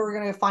that you're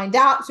going to find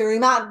out, so you're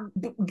not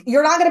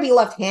going to be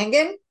left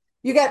hanging.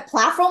 You get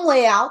platform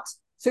layout,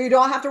 so you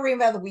don't have to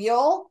reinvent the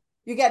wheel.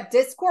 You get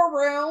Discord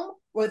room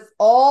with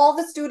all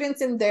the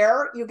students in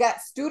there. You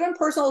get student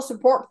personal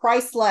support,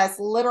 priceless,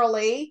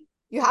 literally.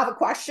 You have a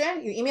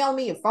question, you email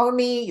me, you phone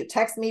me, you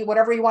text me,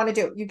 whatever you want to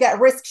do. You get a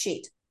risk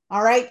sheet.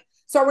 All right.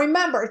 So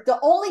remember, the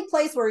only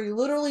place where you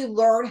literally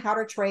learn how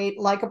to trade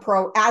like a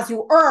pro as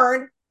you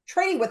earn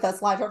trading with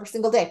us live every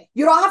single day.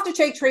 You don't have to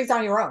take trades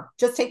on your own.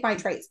 Just take my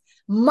trades.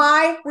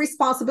 My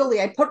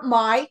responsibility. I put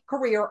my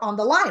career on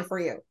the line for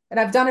you, and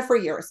I've done it for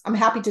years. I'm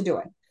happy to do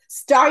it.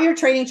 Start your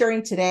trading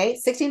journey today.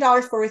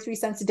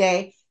 $16.43 a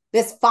day.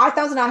 This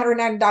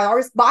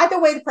 $5,990. By the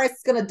way, the price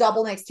is going to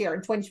double next year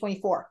in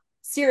 2024.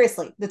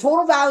 Seriously, the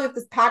total value of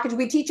this package,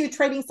 we teach you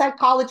trading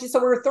psychology.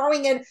 So we're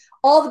throwing in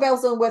all the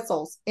bells and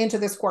whistles into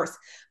this course.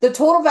 The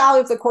total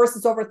value of the course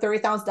is over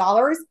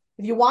 $30,000.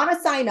 If you want to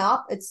sign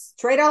up, it's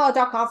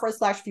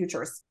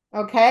tradeoutloud.com/futures.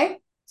 Okay.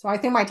 So I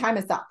think my time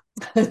is up,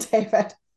 David.